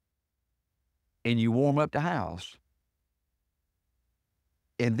lost. And you warm up the house.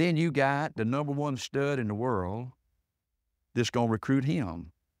 And then you got the #1 stud in the world that's going to recruit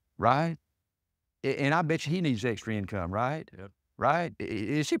him, right? And I bet you he needs extra income, right? Yep. Right?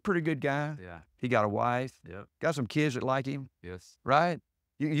 Is he a pretty good guy? Yeah. He got a wife. Yep. Got some kids that like him, Yes. right?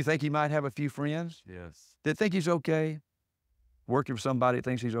 You think he might have a few friends Yes. that think he's okay? Working for somebody that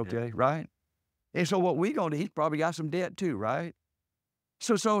thinks he's okay, right? And so what we gonna do, he's probably got some debt too, right?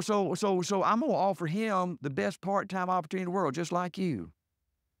 So I'm gonna offer him the best part-time opportunity in the world, just like you,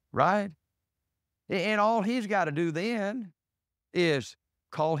 right? And all he's got to do then is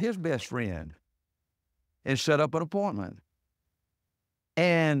call his best friend and set up an appointment.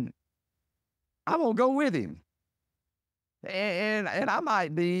 And I'm gonna go with him. And I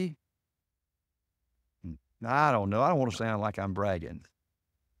might be, I don't know, I don't want to sound like I'm bragging,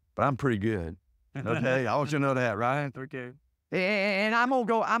 but I'm pretty good. Okay, I want you to know that, right? Okay. And I'm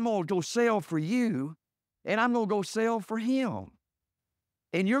gonna go sell for you, and I'm gonna go sell for him.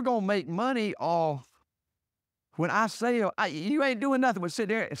 And you're gonna make money off when I sell. You ain't doing nothing but sit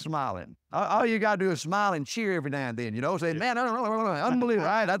there and smiling. All you gotta do is smile and cheer every now and then, you know, say, man, unbelievable,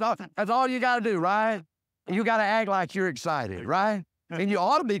 right? That's all you gotta do, right? You gotta act like you're excited, right? And you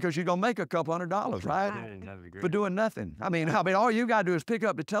ought to be, because you're gonna make a couple $100, right? Yeah, that'd be great. For doing nothing. I mean, all you gotta do is pick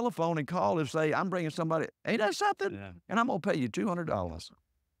up the telephone and call and say, I'm bringing somebody. Ain't that something? Yeah. And I'm gonna pay you $200.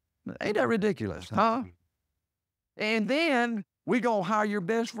 Ain't that ridiculous, huh? And then we gonna hire your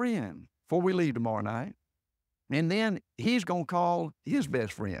best friend before we leave tomorrow night. And then he's gonna call his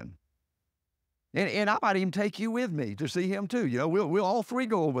best friend. And I might even take you with me to see him too. You know, we'll all three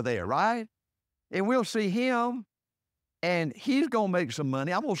go over there, right? And we'll see him, and he's gonna make some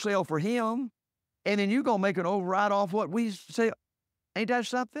money. I'm gonna sell for him, and then you're gonna make an override off what we sell. Ain't that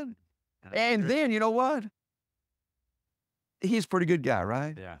something? And then, you know what? He's a pretty good guy,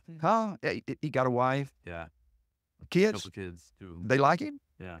 right? Yeah. Huh? He got a wife, Yeah. kids. Couple kids too. They like him?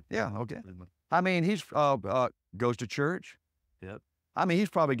 Yeah. Yeah, okay. I mean, he's goes to church. Yep. I mean, he's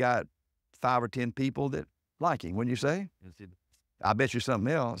probably got 5 or 10 people that like him, wouldn't you say? Yes, he- I bet you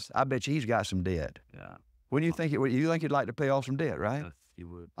something else. I bet you he's got some debt. Yeah. Wouldn't you think you think he'd like to pay off some debt, right? Yes, he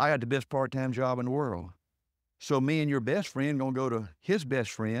would. I got the best part-time job in the world. So me and your best friend gonna go to his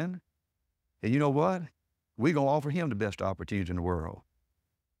best friend, and you know what? We gonna offer him the best opportunities in the world.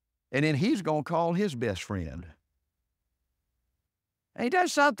 And then he's gonna call his best friend. Ain't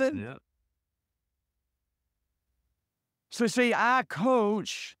that something? Yeah. So see, I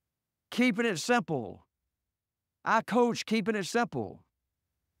coach keeping it simple. I coach keeping it simple.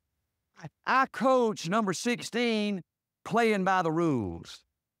 I coach number 16, playing by the rules,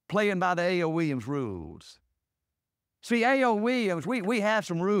 playing by the A.O. Williams rules. See, A.O. Williams, we have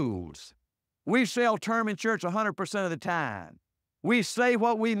some rules. We sell term insurance 100% of the time. We say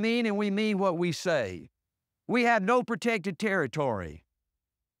what we mean, and we mean what we say. We have no protected territory.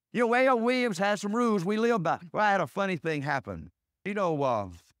 You know, A.O. Williams has some rules we live by. Well, I had a funny thing happen. You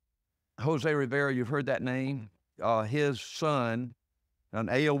know, Jose Rivera, you've heard that name? His son, an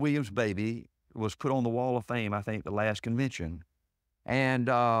A.O. Williams baby, was put on the Wall of Fame, I think, the last convention. And,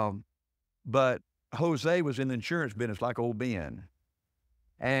 but Jose was in the insurance business like old Ben.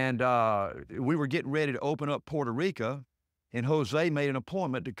 And we were getting ready to open up Puerto Rico, and Jose made an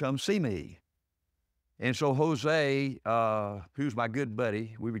appointment to come see me. And so Jose, who's my good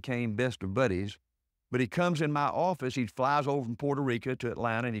buddy, we became best of buddies, but he comes in my office, he flies over from Puerto Rico to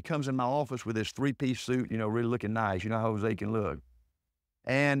Atlanta, and he comes in my office with this 3-piece suit, you know, really looking nice. You know how Jose can look.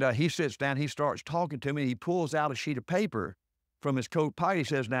 And he sits down, he starts talking to me. He pulls out a sheet of paper from his coat pocket. He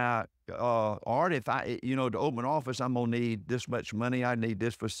says, now, Art, if to open an office, I'm going to need this much money. I need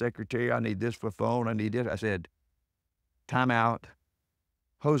this for secretary. I need this for phone. I need this. I said, time out.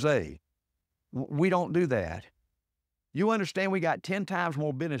 Jose, we don't do that. You understand we got 10 times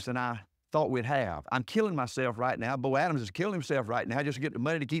more business than I thought we'd have. I'm killing myself right now. Bo Adams is killing himself right now just to get the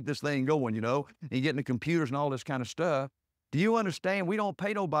money to keep this thing going, and getting the computers and all this kind of stuff. Do you understand? We don't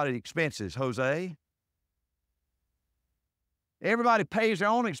pay nobody expenses, Jose. Everybody pays their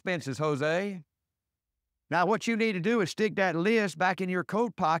own expenses, Jose. Now, what you need to do is stick that list back in your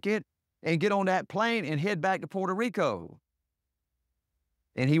coat pocket and get on that plane and head back to Puerto Rico.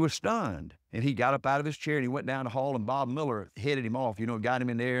 And he was stunned. And he got up out of his chair and he went down the hall, and Bob Miller headed him off, got him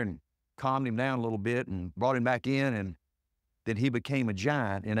in there and calmed him down a little bit and brought him back in. And then he became a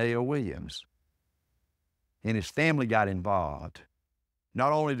giant in A.L. Williams. And his family got involved.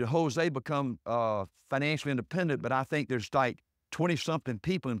 Not only did Jose become financially independent, but I think there's like 20-something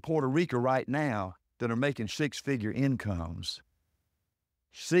people in Puerto Rico right now that are making six-figure incomes.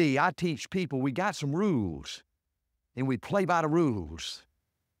 See, I teach people we got some rules, and we play by the rules.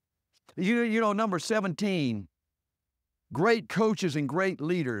 Number 17, great coaches and great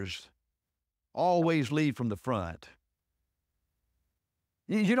leaders always lead from the front.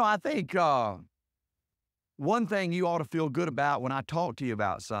 I think one thing you ought to feel good about when I talk to you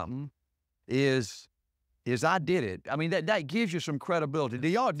about something is I did it. I mean, that gives you some credibility.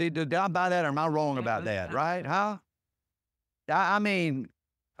 Did I buy that, or am I wrong about that, right? Huh? I mean,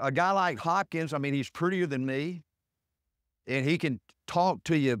 a guy like Hopkins, he's prettier than me, and he can talk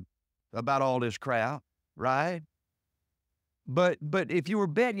to you about all this crap, right? But if you were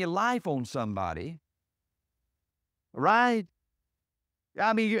betting your life on somebody, right?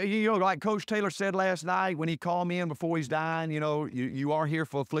 Like Coach Taylor said last night when he called me in before he's dying, you are here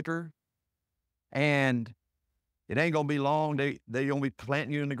for a flicker, and it ain't gonna be long. They gonna be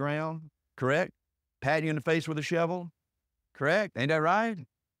planting you in the ground, correct? Patting you in the face with a shovel, correct? Ain't that right?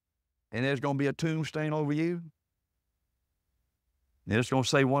 And there's gonna be a tombstone over you. And it's gonna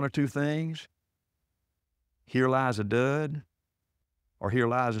say one or two things. Here lies a dud, or here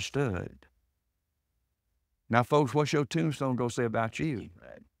lies a stud. Now, folks, what's your tombstone gonna say about you?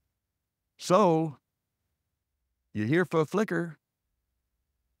 So, you're here for a flicker.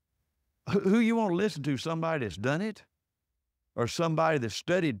 Who you want to listen to? Somebody that's done it, or somebody that's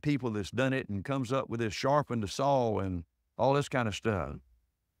studied people that's done it and comes up with this sharpened the saw and all this kind of stuff?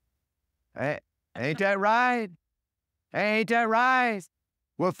 Ain't that right? Ain't that right?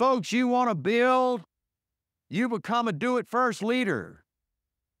 Well, folks, you want to build, you become a do-it-first leader.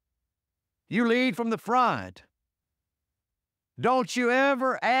 You lead from the front. Don't you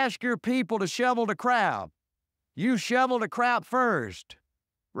ever ask your people to shovel the crowd. You shovel the crowd first,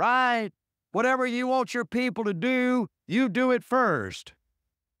 right? Whatever you want your people to do, you do it first.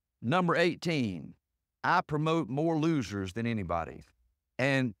 Number 18, I promote more losers than anybody.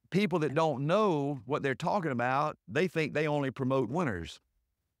 And people that don't know what they're talking about, they think they only promote winners.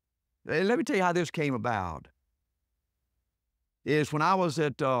 Let me tell you how this came about. Is when I was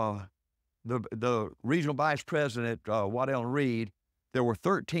at the regional vice president, Waddell and Reed, there were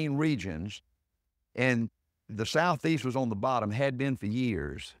 13 regions, and the Southeast was on the bottom, had been for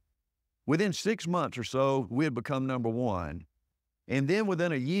years. Within 6 months or so, we had become number one. And then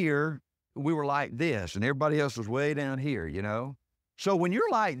within a year, we were like this, and everybody else was way down here, So when you're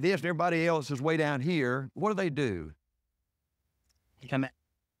like this and everybody else is way down here, what do?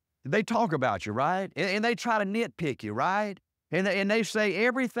 They talk about you, right? And they try to nitpick you, right? And they say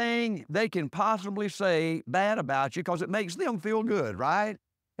everything they can possibly say bad about you because it makes them feel good, right?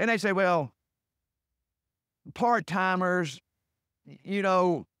 And they say, well, part-timers, they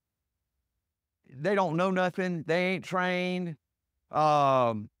don't know nothing. They ain't trained.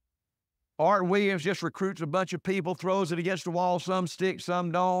 Art Williams just recruits a bunch of people, throws it against the wall. Some stick,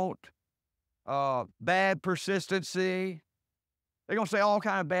 some don't. Bad persistency. They're going to say all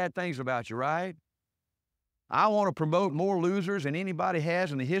kinds of bad things about you, right? I want to promote more losers than anybody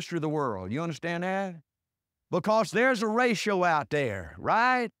has in the history of the world. You understand that? Because there's a ratio out there,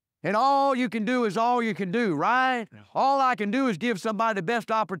 right? And all you can do is all you can do, right? All I can do is give somebody the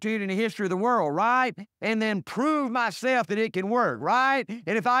best opportunity in the history of the world, right? And then prove myself that it can work, right?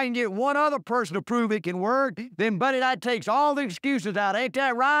 And if I can get one other person to prove it can work, then, buddy, that takes all the excuses out. Ain't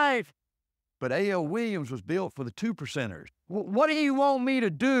that right? But A.L. Williams was built for the 2%ers. What do you want me to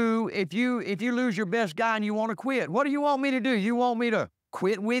do if you lose your best guy and you want to quit? What do you want me to do? You want me to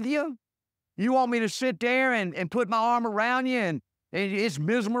quit with you? You want me to sit there and put my arm around you and it's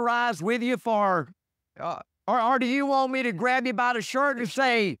mesmerized with you for Or do you want me to grab you by the shirt and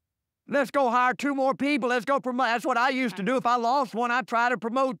say, let's go hire 2 more people, let's go promote? That's what I used to do. If I lost one, I'd try to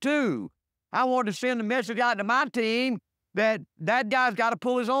promote 2. I wanted to send a message out to my team that that guy's got to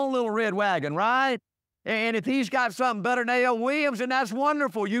pull his own little red wagon, right? And if he's got something better than A.L. Williams, then that's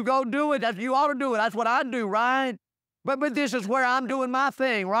wonderful. You go do it. You ought to do it. That's what I do, right? But this is where I'm doing my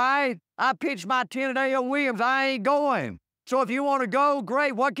thing, right? I pitched my tent at A.L. Williams. I ain't going. So if you want to go,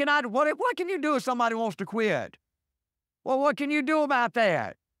 great. What can you do if somebody wants to quit? Well, what can you do about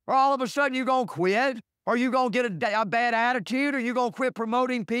that? Or all of a sudden you going to quit? Or you going to get a bad attitude? Or you going to quit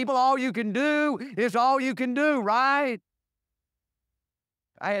promoting people? All you can do is all you can do, right?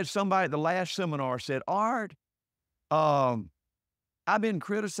 I had somebody at the last seminar said, Art, I've been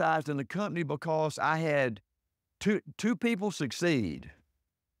criticized in the company because I had two people succeed.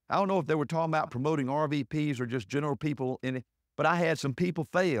 I don't know if they were talking about promoting RVPs or just general people in it, but I had some people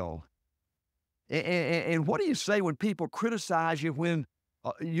fail. And what do you say when people criticize you when,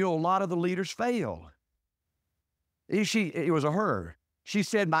 a lot of the leaders fail? It was a her. She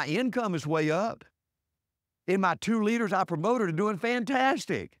said, my income is way up. And my 2 leaders I promoted are doing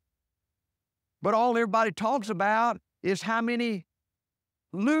fantastic. But all everybody talks about is how many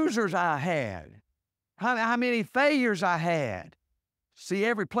losers I had, how many failures I had. See,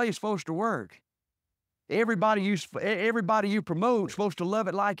 every place supposed to work. Everybody you promote supposed to love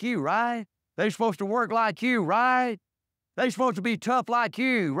it like you, right? They're supposed to work like you, right? They're supposed to be tough like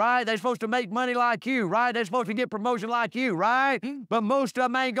you, right? They're supposed to make money like you, right? They're supposed to get promotion like you, right? But most of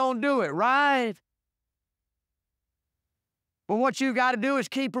them ain't gonna do it, right? But what you got to do is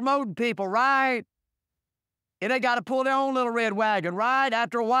keep promoting people, right? And they got to pull their own little red wagon, right?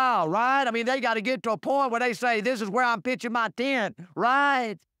 After a while, right? I mean, they got to get to a point where they say, this is where I'm pitching my tent,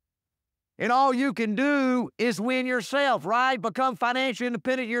 right? And all you can do is win yourself, right? Become financially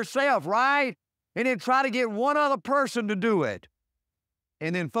independent yourself, right? And then try to get one other person to do it.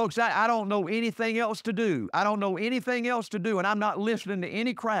 And then, folks, I don't know anything else to do. I don't know anything else to do, and I'm not listening to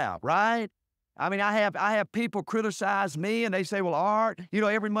any crowd, right? I mean, I have people criticize me, and they say, well, Art,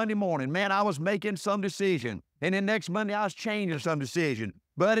 every Monday morning, man, I was making some decision. And then next Monday, I was changing some decision.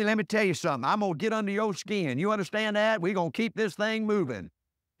 Buddy, let me tell you something. I'm going to get under your skin. You understand that? We're going to keep this thing moving.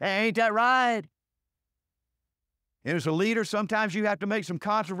 Ain't that right? And as a leader, sometimes you have to make some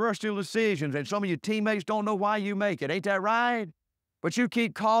controversial decisions, and some of your teammates don't know why you make it. Ain't that right? But you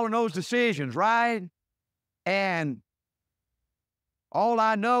keep calling those decisions, right? And all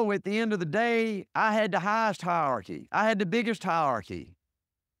I know at the end of the day, I had the highest hierarchy. I had the biggest hierarchy.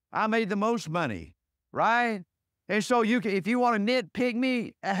 I made the most money, right? And so if you want to nitpick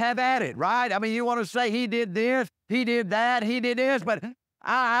me, have at it, right? I mean, you want to say he did this, he did that, he did this, but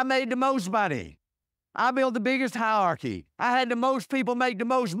I made the most money. I built the biggest hierarchy. I had the most people make the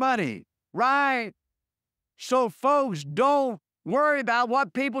most money, right? So folks, don't worry about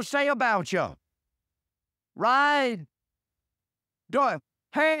what people say about you, right?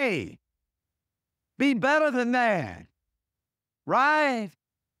 Hey, be better than that, right?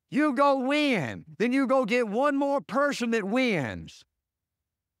 You go win. Then you go get one more person that wins.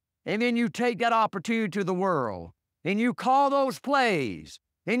 And then you take that opportunity to the world. And you call those plays.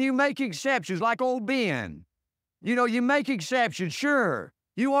 And you make exceptions like old Ben. You make exceptions, sure.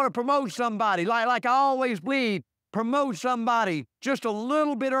 You want to promote somebody, like I always believe, promote somebody just a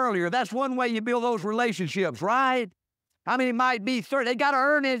little bit earlier. That's one way you build those relationships, right? I mean, it might be 30, they got to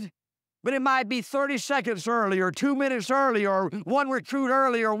earn it, but it might be 30 seconds early or 2 minutes early or one recruit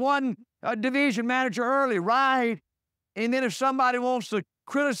early or one division manager early, right? And then if somebody wants to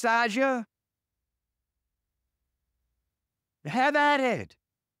criticize you, have at it.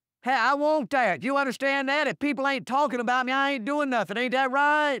 Hey, I want that. You understand that? If people ain't talking about me, I ain't doing nothing. Ain't that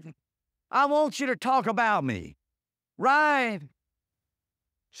right? I want you to talk about me, right?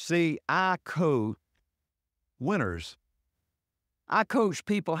 See, I coach winners. I coach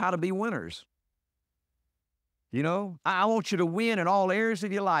people how to be winners. I want you to win in all areas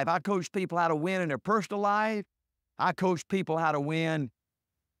of your life. I coach people how to win in their personal life. I coach people how to win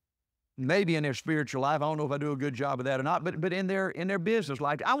maybe in their spiritual life. I don't know if I do a good job of that or not, but in their business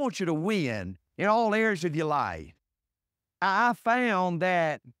life. I want you to win in all areas of your life. I found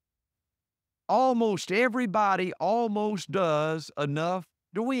that almost everybody almost does enough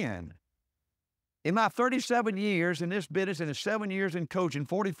to win. In my 37 years in this business and 7 years in coaching,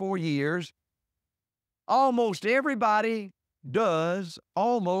 44 years, almost everybody does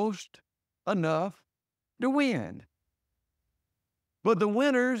almost enough to win. But the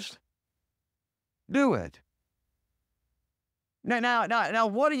winners do it. Now,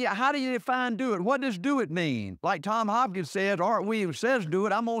 how do you define do it? What does do it mean? Like Tom Hopkins says, Art Williams says do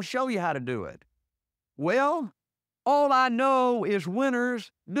it, I'm going to show you how to do it. Well, all I know is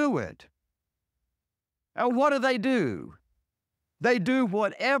winners do it. And what do? They do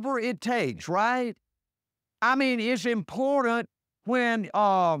whatever it takes, right? I mean, it's important when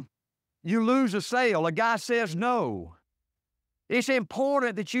you lose a sale, a guy says no. It's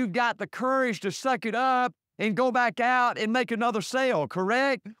important that you've got the courage to suck it up and go back out and make another sale,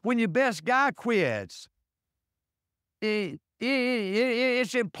 correct? When your best guy quits.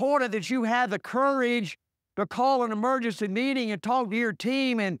 It's important that you have the courage to call an emergency meeting and talk to your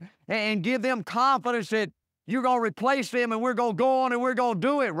team and give them confidence that you're going to replace them and we're going to go on and we're going to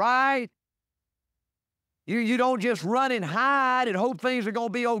do it, right? You don't just run and hide and hope things are going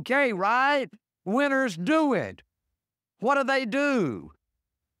to be okay, right? Winners do it. What do?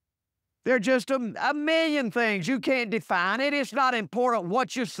 They're just a million things. You can't define it. It's not important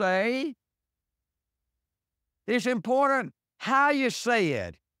what you say. It's important how you say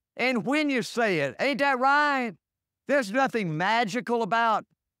it and when you say it. Ain't that right? There's nothing magical about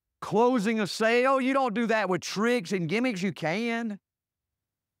closing a sale. You don't do that with tricks and gimmicks. You can.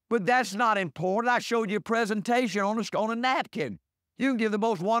 But that's not important. I showed you a presentation on a napkin. You can give the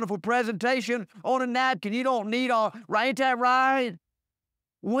most wonderful presentation on a napkin. You don't need all, right? Ain't that right?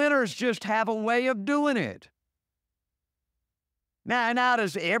 Winners just have a way of doing it. Now,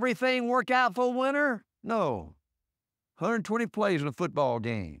 does everything work out for a winner? No. 120 plays in a football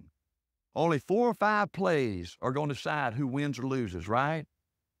game. Only 4 or 5 plays are going to decide who wins or loses, right?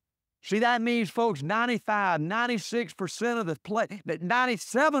 See, that means, folks, 95, 96% of the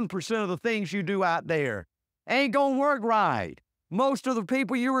 97% of the things you do out there ain't going to work right. Most of the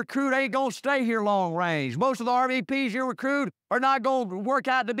people you recruit ain't going to stay here long range. Most of the RVPs you recruit are not going to work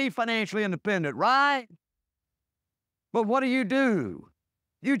out to be financially independent, right? But what do?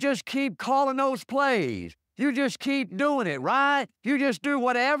 You just keep calling those plays. You just keep doing it, right? You just do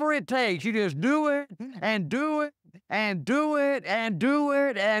whatever it takes. You just do it and do it and do it and do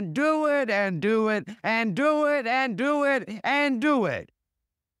it and do it and do it and do it and do it and do it.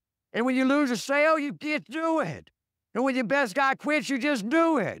 And when you lose a sale, you just do it. And when your best guy quits, you just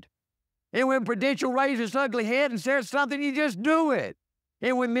do it. And when Prudential raises its ugly head and says something, you just do it.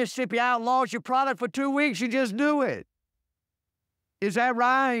 And when Mississippi outlaws your product for 2 weeks, you just do it. Is that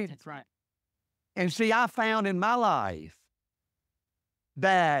right? That's right. And see, I found in my life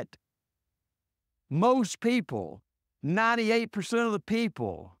that most people, 98% of the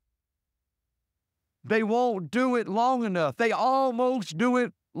people, they won't do it long enough. They almost do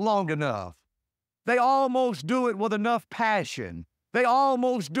it long enough. They almost do it with enough passion. They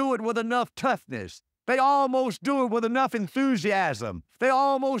almost do it with enough toughness. They almost do it with enough enthusiasm. They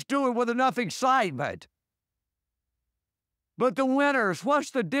almost do it with enough excitement. But the winners,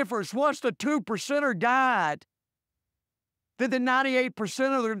 what's the difference? What's the 2%er got that the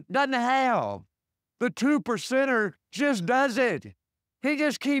 98%er doesn't have? The 2%er just does it. He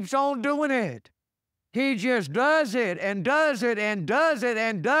just keeps on doing it. He just does it and does it and does it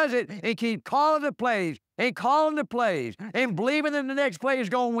and does it and keep calling the plays and calling the plays and believing that the next play is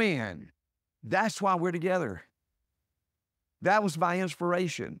going to win. That's why we're together. That was my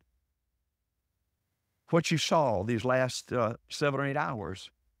inspiration. What you saw these last 7 or 8 hours.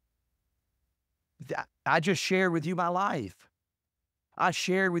 I just shared with you my life. I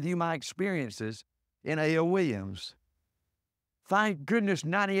shared with you my experiences in A.O. Williams. Thank goodness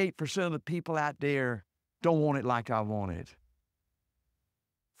 98% of the people out there don't want it like I want it.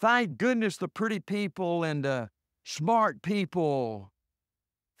 Thank goodness the pretty people and the smart people,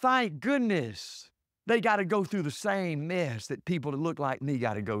 thank goodness they got to go through the same mess that people that look like me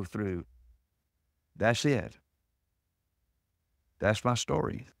got to go through. That's it. That's my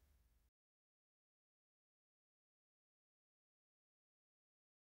story.